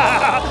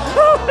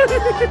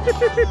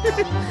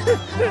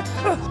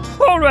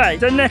 All right,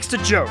 the next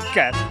joke.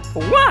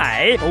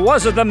 Why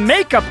was the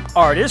makeup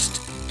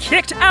artist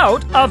kicked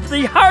out of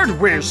the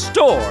hardware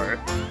store?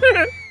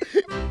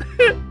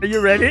 Are you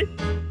ready?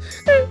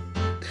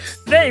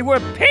 They were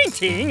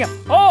painting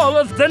all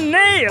of the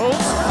nails.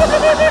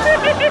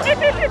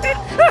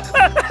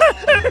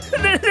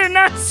 They're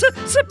not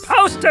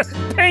supposed to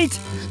paint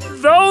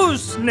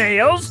those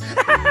nails.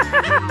 But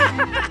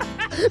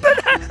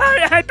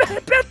I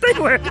bet they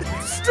were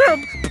still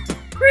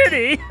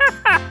pretty.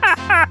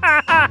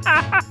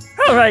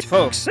 All right,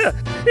 folks,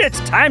 it's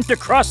time to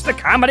cross the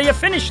comedy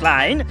finish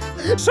line.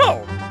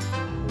 So,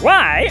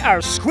 why are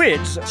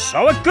squids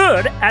so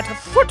good at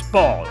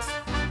football?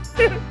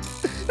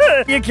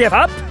 You give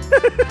up?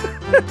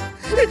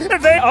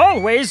 They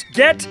always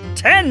get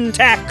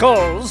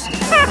tentacles.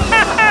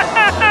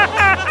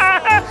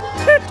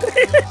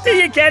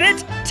 You get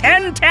it?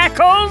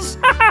 Tentacles?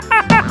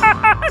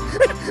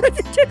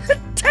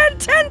 10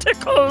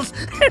 tentacles!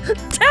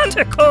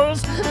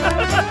 Tentacles!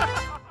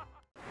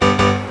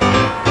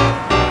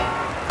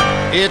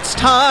 It's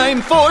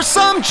time for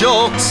some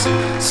jokes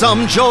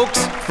from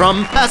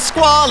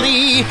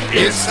Pasqually.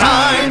 It's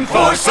time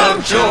for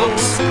some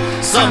jokes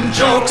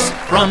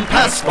from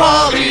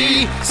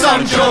Pasqually.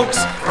 Some jokes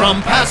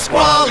from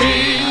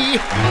Pasqually.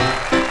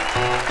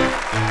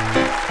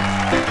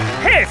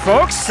 Hey,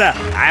 folks,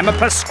 I'm a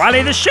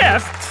Pasqually the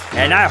chef,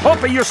 and I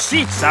hope your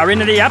seats are in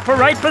the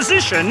upright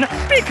position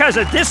because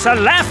this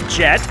laugh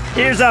jet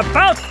is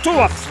about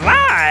to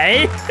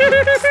fly.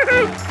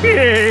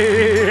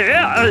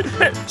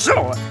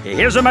 So,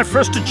 here's my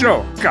first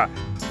joke.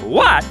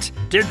 What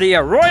did the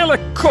royal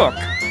cook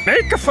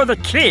make for the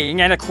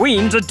king and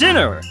queen's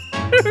dinner?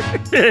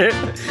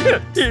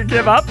 You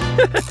give up?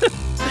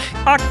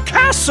 A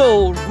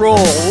castle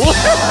roll.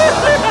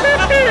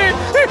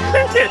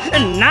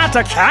 Not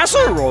a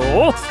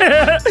casserole.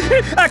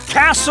 A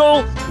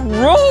castle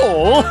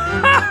roll.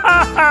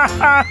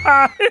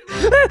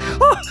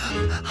 Oh,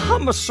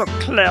 I'm so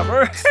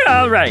clever.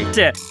 All right,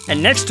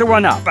 and next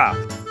one up.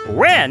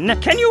 When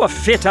can you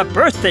fit a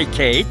birthday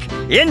cake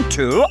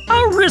into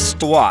a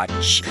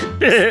wristwatch?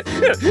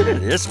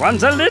 This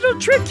one's a little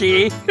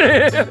tricky.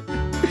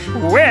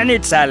 When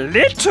it's a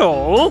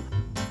little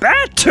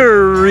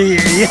battery.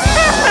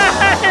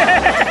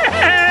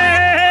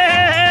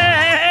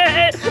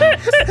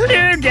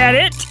 You get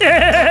it?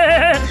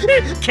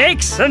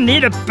 Cakes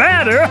need a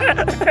batter,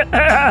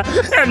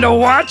 and the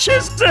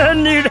watches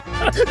need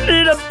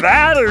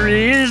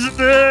batteries.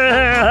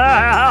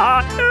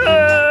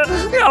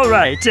 All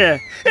right,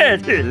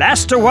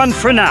 last one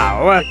for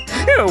now.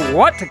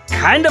 What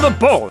kind of a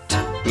boat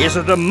is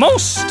the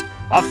most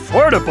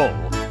affordable?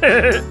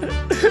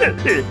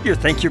 You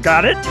think you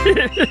got it?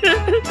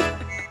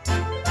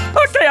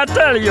 Okay, I'll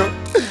tell you.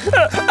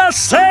 A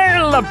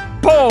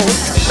sailboat.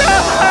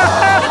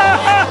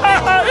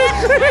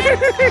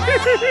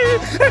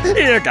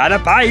 You gotta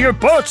buy your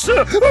boats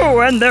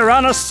when they're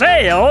on a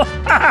sale.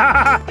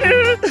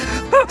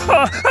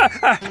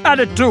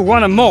 I'd do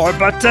one more,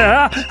 but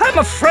I'm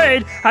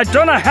afraid I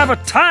don't have a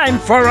time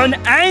for an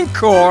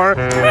encore.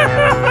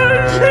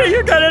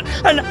 You got it?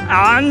 An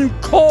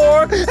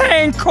encore?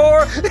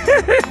 Encore?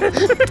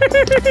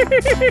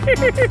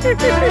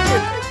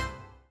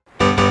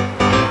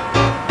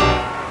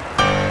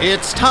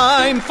 It's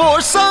time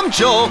for some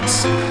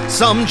jokes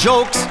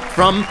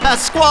from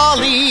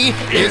Pasqually.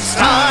 It's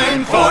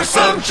time for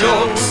some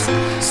jokes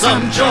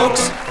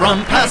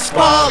from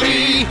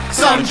Pasqually.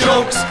 Some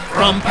jokes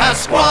from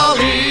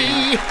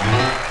Pasqually.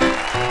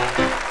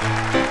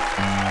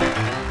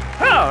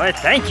 Oh,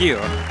 thank you.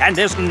 And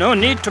there's no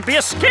need to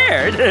be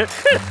scared,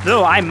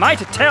 though I might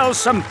tell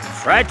some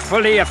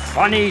frightfully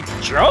funny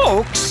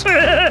jokes.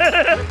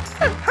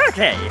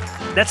 Okay,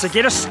 let's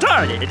get us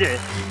started.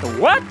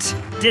 What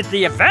did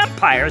the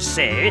vampire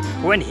say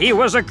when he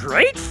was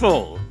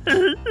grateful?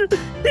 Do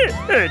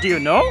you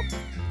know?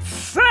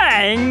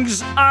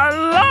 Thanks a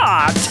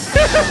lot.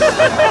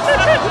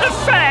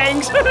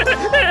 Thanks.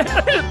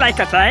 Like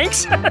a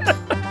thanks.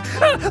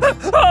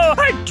 Oh,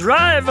 I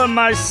drive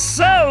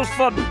myself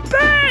a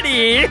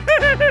batty.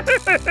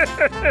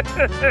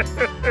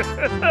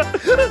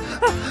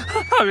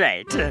 All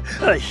right,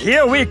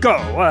 here we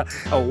go.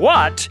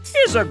 What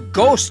is a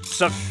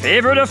ghost's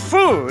favorite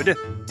food?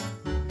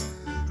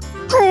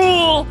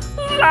 Goulash.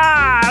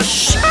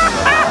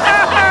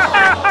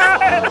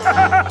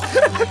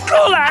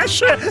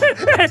 Goulash!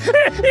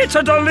 It's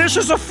a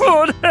delicious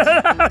food.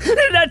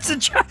 That's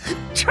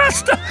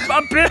just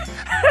a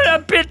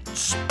bit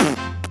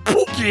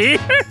spooky.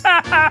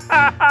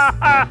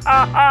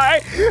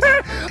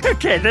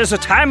 Okay, there's a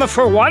timer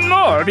for one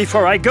more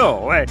before I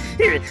go.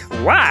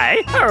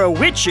 Why are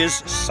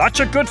witches such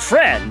a good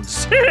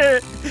friends?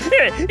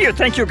 You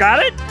think you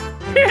got it?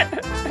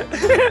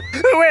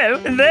 Well,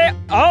 they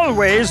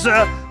always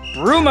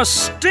broom a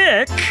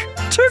stick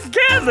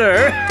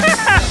together.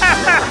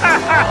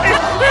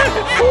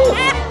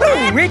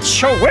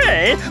 Which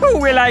way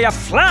will I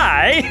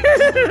fly?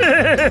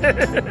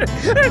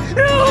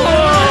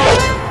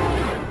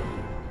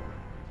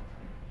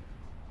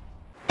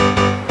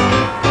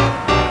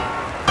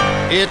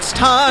 It's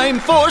time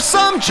for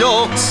some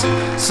jokes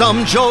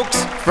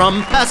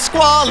from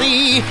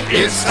Pasqually.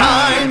 It's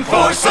time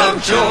for some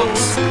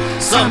jokes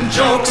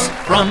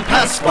from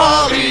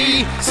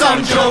Pasqually.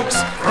 Some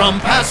jokes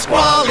from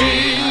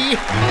Pasqually.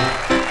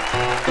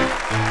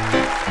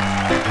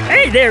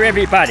 Hey there,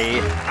 everybody.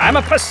 I'm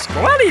a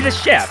Pasqually the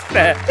chef,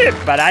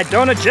 but I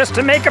don't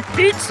just make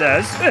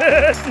pizzas.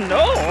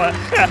 No,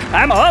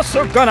 I'm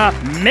also gonna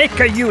make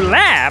you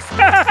laugh.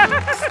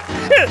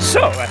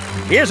 So,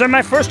 here's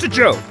my first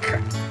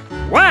joke.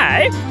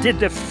 Why did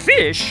the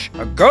fish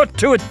go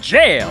to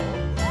jail?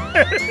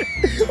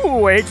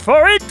 Wait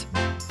for it.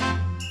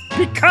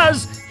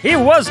 Because he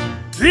was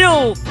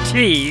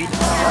guilty.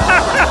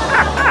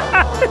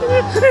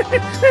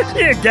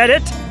 You get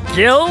it?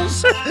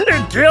 Gills?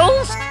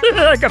 Gills?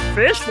 Like a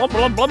fish?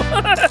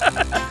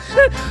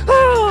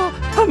 Oh,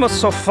 I'm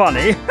so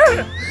funny.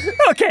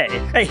 Okay,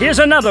 here's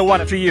another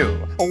one for you.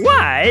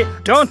 Why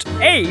don't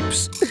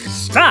apes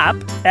stop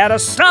at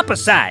stop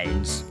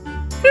signs?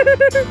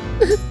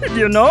 Do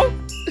you know?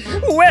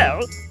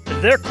 Well,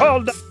 they're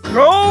called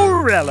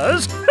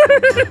gorillas,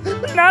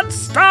 not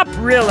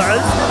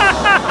stop-rillas.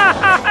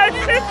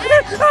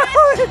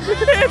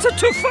 It's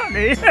too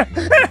funny.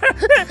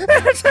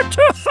 It's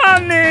too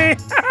funny.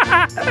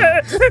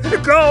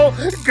 Go,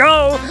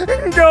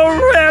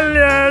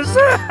 gorillas.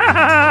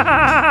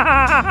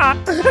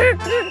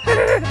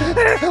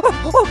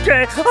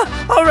 Okay,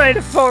 all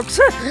right, folks.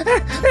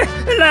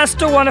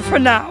 Last one for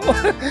now.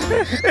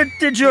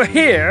 Did you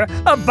hear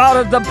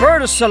about the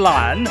bird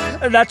salon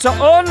that's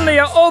only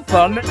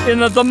open in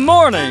the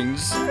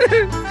mornings?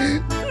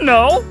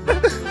 No?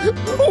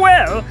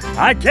 Well,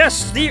 I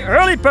guess the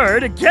early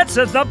bird gets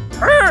the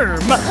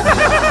perm.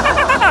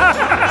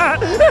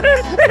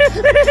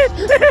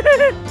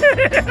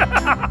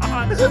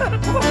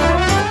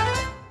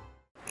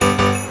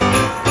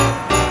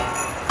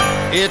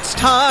 It's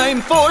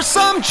time for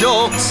some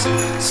jokes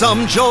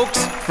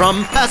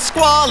from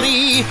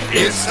Pasqually.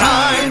 It's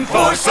time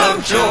for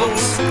some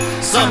jokes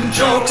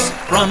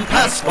from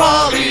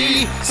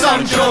Pasqually.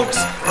 Some jokes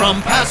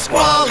from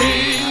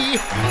Pasqually.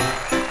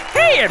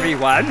 Hey,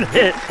 everyone.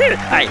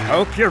 I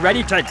hope you're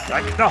ready to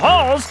deck the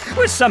halls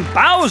with some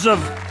boughs of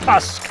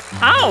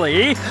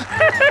Pasqually.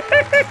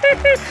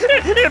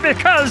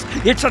 Because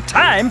it's a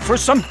time for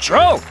some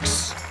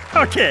jokes.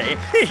 Okay,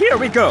 here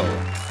we go.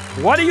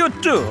 What do you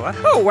do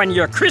when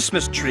your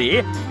Christmas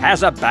tree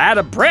has a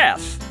bad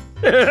breath?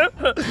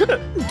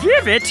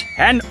 Give it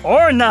an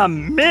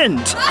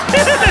ornament.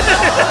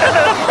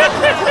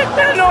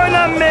 An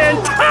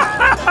ornament.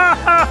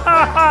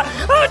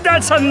 Oh,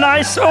 that's a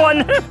nice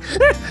one.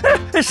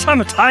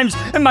 Sometimes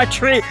my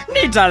tree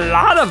needs a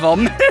lot of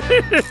them.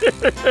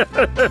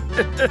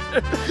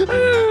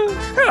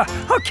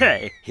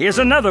 Okay, here's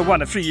another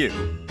one for you.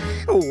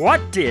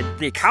 What did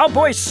the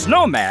cowboy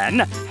snowman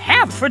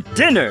have for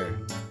dinner?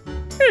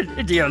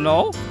 Do you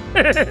know?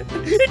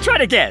 Try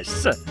to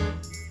guess.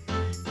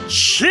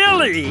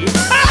 Chili!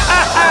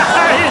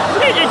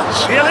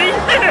 Chili?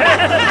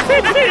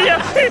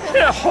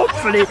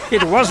 Hopefully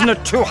it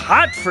wasn't too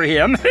hot for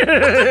him.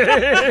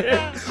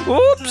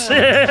 Oops.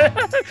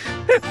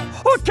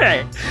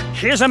 Okay,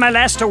 here's my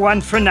last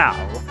one for now.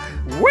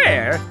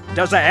 Where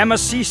does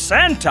MC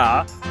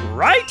Santa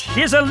write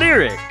his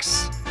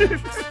lyrics?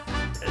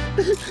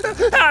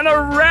 On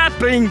a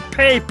wrapping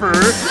paper.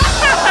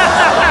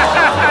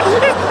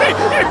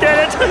 You get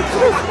it?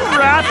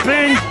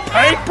 Wrapping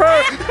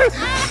paper.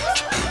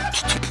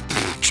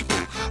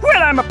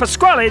 Well, I'm a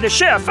Pasqually the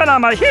chef, and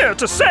I'm here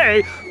to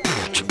say...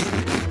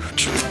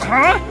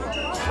 Huh?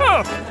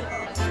 Oh.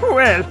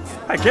 Well,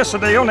 I guess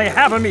they only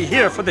have me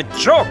here for the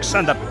jokes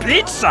and the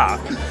pizza.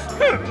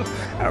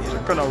 I was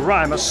gonna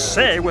rhyme a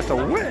say with a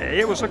way.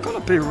 It was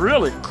gonna be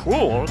really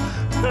cool.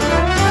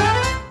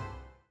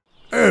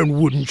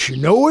 And wouldn't you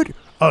know it,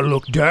 I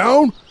looked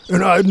down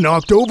and I'd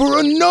knocked over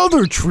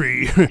another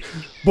tree.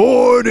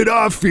 Boy, did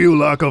I feel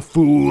like a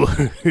fool.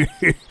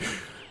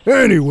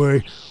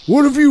 Anyway,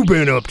 what have you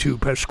been up to,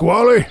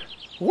 Pasqually?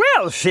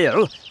 Well,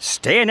 Phil,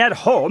 staying at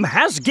home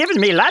has given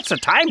me lots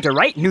of time to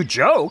write new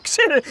jokes.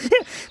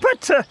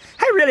 But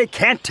I really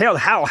can't tell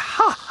how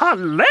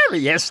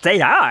hilarious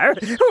they are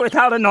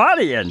without an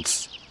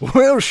audience.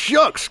 Well,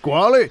 shucks,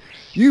 Squally.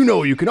 You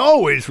know you can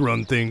always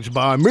run things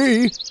by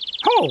me.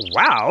 Oh,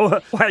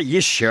 wow. Well,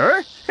 you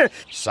sure?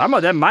 Some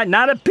of them might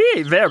not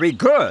be very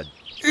good.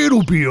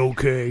 It'll be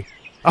okay.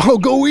 I'll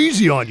go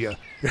easy on you.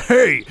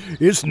 Hey,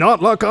 it's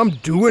not like I'm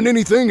doing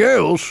anything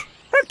else.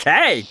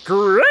 Okay,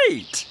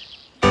 great.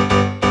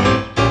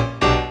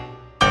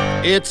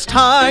 It's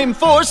time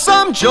for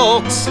some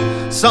jokes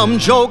from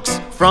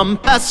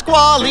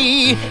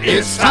Pasqually.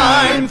 It's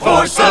time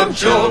for some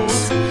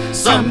jokes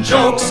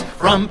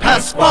from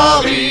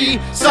Pasqually.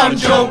 Some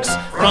jokes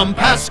from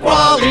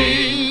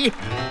Pasqually.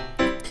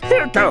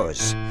 Here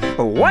goes.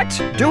 What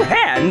do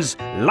hens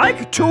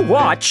like to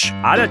watch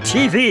on a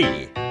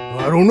TV?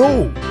 I don't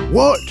know.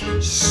 What?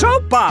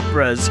 Soap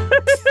operas.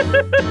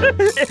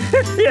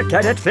 You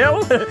get it,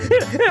 Phil?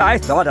 I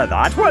thought of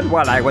that one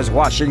while I was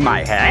washing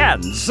my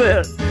hands.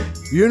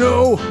 You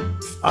know,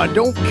 I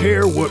don't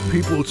care what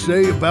people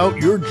say about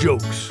your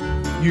jokes.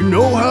 You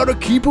know how to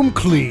keep them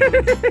clean.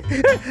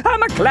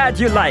 I'm glad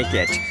you like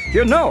it.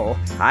 You know,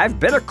 I've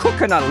been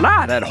cooking a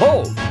lot at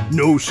home.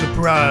 No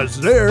surprise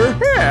there.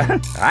 Yeah,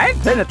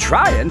 I've been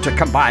trying to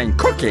combine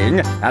cooking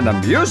and the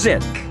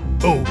music.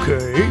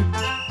 Okay.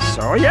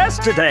 So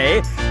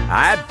yesterday,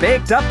 I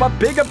baked up a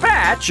big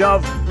batch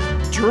of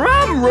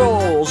drum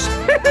rolls.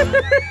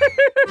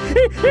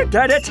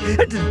 Get it?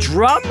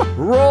 Drum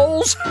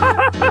rolls?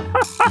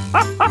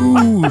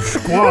 Ooh,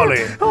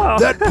 Squally.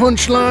 That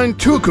punchline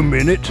took a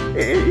minute.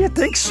 You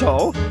think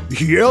so?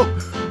 Yep.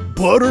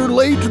 Butter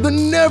later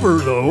than never,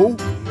 though.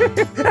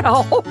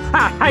 Oh,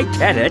 I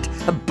get it.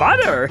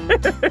 Butter.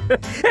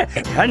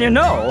 And you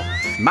know,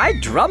 my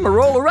drum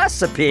roll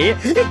recipe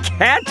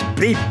can't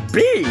be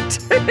beat.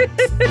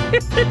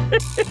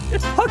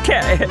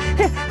 Okay,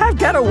 I've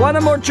got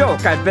one more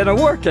joke I've been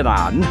working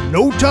on.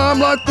 No time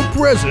like the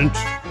present.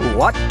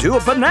 What do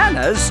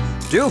bananas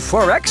do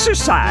for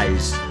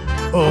exercise?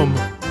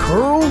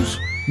 Curls?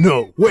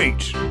 No,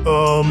 wait.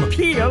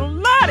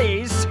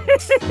 Pilates.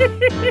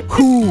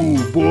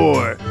 Cool,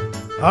 boy.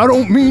 I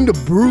don't mean to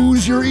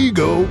bruise your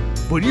ego,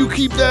 but you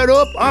keep that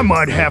up, I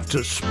might have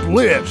to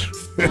split.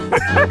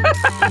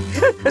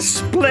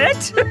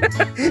 Split?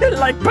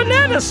 Like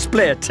banana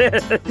split.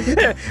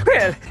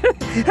 Well,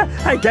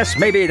 I guess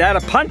maybe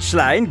that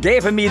punchline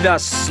gave me the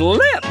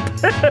slip.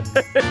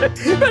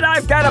 But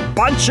I've got a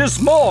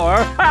bunches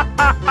more.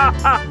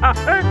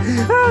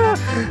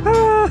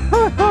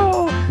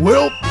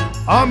 Well,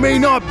 I may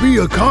not be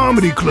a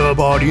comedy club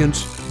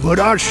audience, but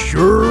I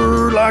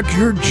sure like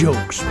your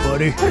jokes,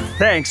 buddy.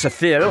 Thanks,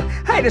 Phil.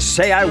 I just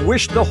say I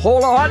wish the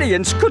whole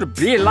audience could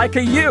be like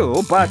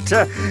you, but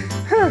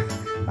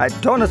I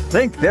don't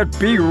think there'd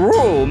be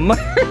room.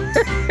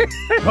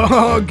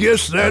 I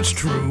guess that's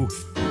true.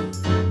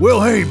 Well,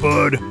 hey,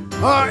 bud,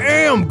 I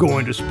am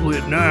going to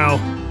split now.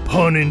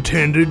 Pun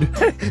intended.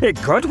 A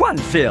good one,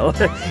 Phil,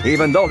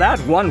 even though that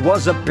one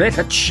was a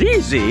bit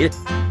cheesy.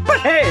 But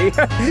hey,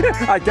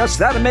 I guess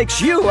that makes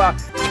you a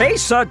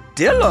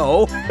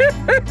quesadillo.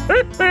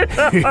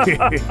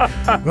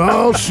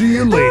 I'll see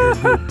you later,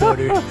 good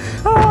buddy.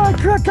 Oh, I'm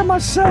cracking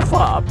myself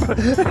up.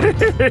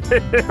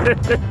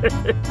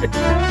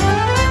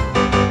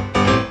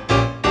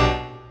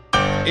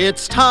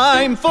 It's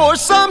time for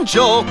some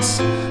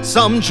jokes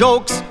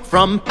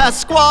from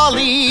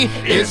Pasqually.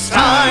 It's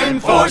time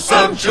for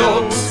some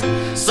jokes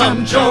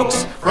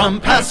from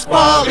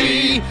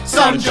Pasqually.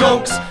 Some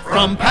jokes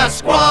from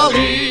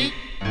Pasqually.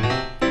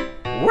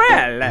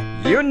 Well,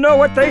 you know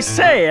what they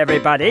say,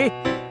 everybody.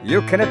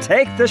 You can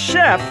take the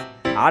chef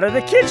out of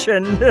the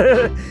kitchen,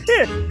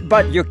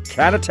 but you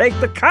can't take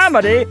the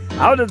comedy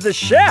out of the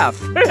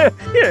chef.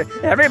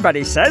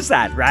 Everybody says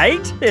that,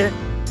 right?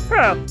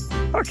 Well,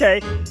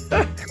 okay.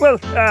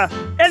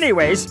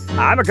 Anyways,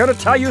 I'm gonna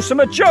tell you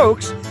some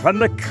jokes from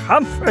the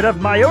comfort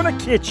of my own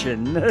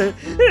kitchen.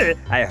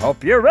 I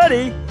hope you're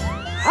ready.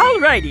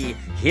 Alrighty,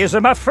 here's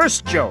my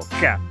first joke.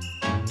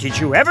 Did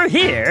you ever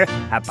hear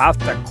about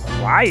the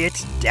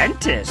quiet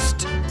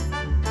dentist?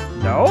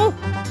 No?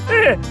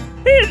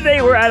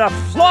 They were at a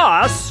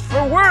floss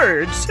for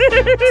words.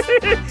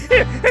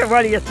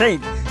 What do you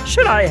think?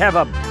 Should I have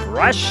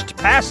brushed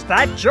past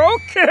that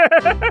joke?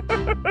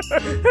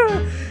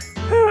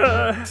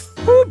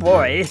 Oh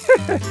boy.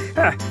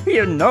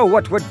 You know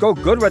what would go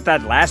good with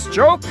that last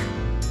joke?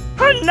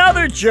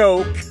 Another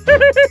joke.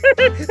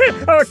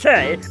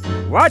 Okay,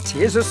 what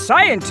is a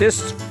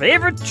scientist's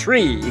favorite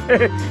tree?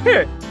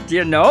 Do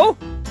you know?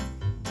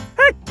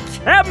 A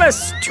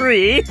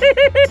chemistry.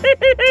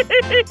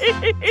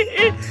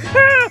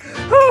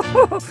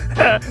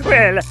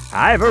 Well,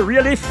 I've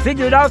really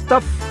figured out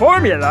the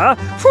formula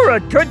for a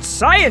good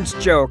science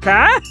joke,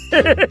 huh?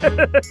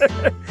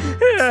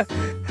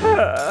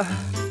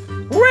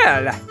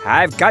 Well,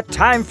 I've got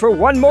time for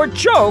one more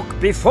joke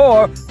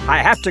before I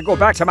have to go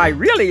back to my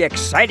really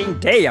exciting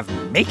day of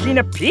making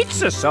a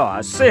pizza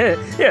sauce.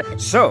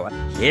 So,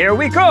 here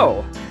we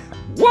go.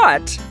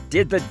 What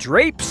did the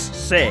drapes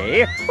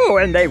say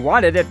when they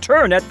wanted a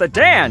turn at the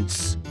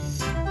dance?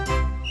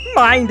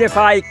 Mind if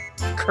I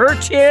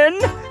curtain?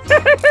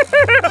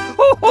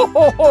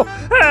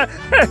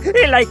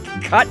 Like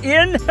cut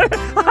in?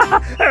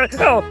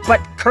 Oh, but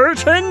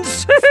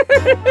curtains?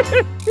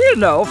 You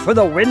know, for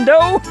the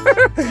window?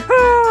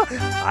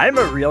 I'm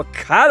a real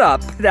cut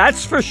up,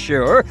 that's for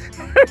sure.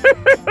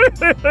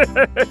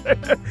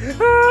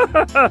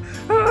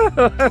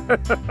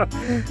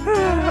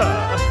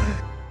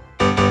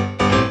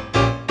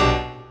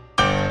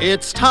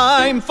 It's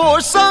time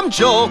for some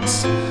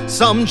jokes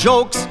from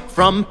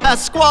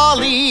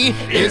Pasqually.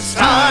 It's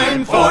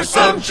time for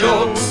some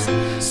jokes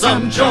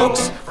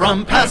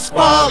from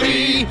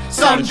Pasqually.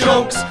 Some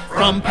jokes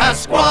from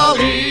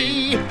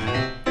Pasqually.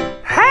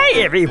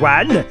 Hey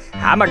everyone!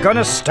 I'm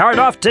gonna start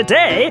off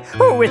today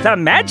with a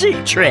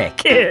magic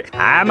trick.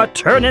 I'm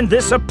turning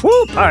this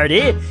pool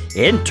party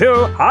into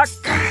a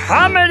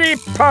comedy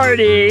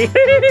party.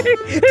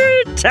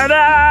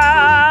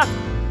 Ta-da!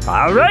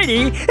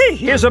 Alrighty,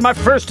 here's my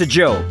first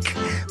joke.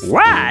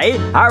 Why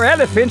are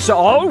elephants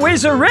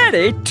always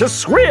ready to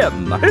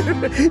swim?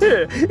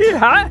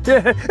 Huh?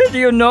 Do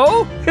you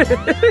know?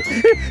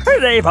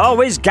 They've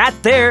always got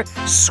their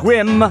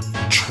swim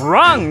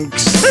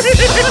trunks.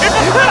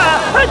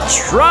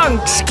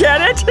 Trunks,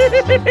 get it?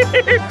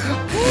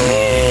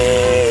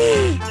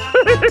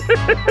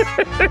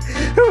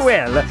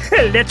 Well,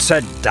 let's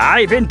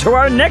dive into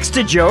our next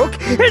joke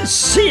and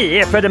see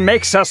if it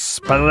makes a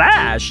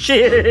splash.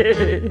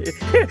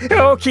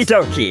 Okie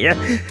dokie.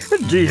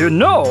 Do you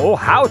know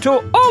how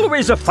to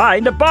always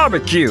find a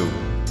barbecue?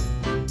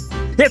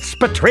 It's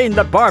between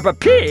the Barba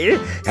P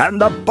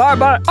and the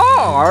Barba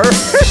R.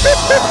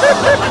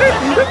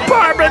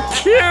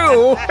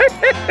 Barbecue!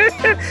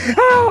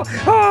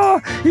 Oh,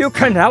 you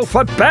can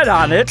alphabet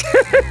on it.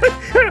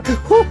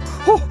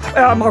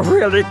 I'm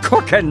really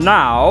cooking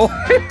now.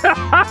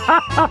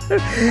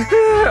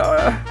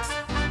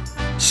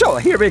 So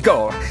here we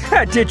go.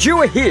 Did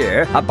you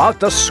hear about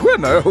the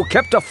swimmer who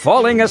kept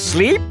falling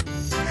asleep?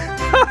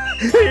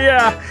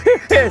 Yeah,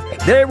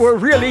 they were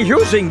really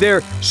using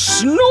their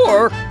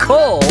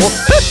snorkel.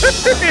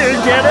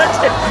 Get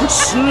it?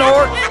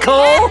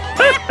 Snorkel?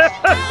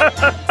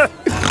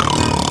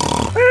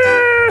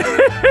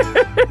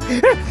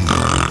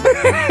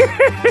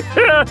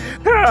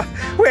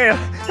 Well,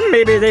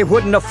 maybe they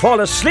wouldn't have fallen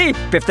asleep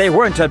if they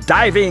weren't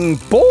diving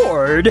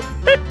bored.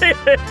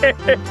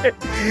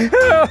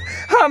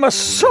 I'm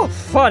so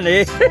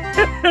funny.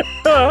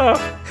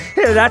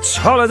 That's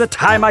all of the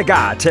time I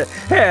got.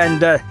 And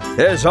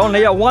there's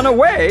only a one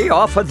away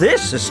off of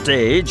this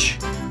stage.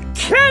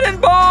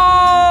 Cannonball!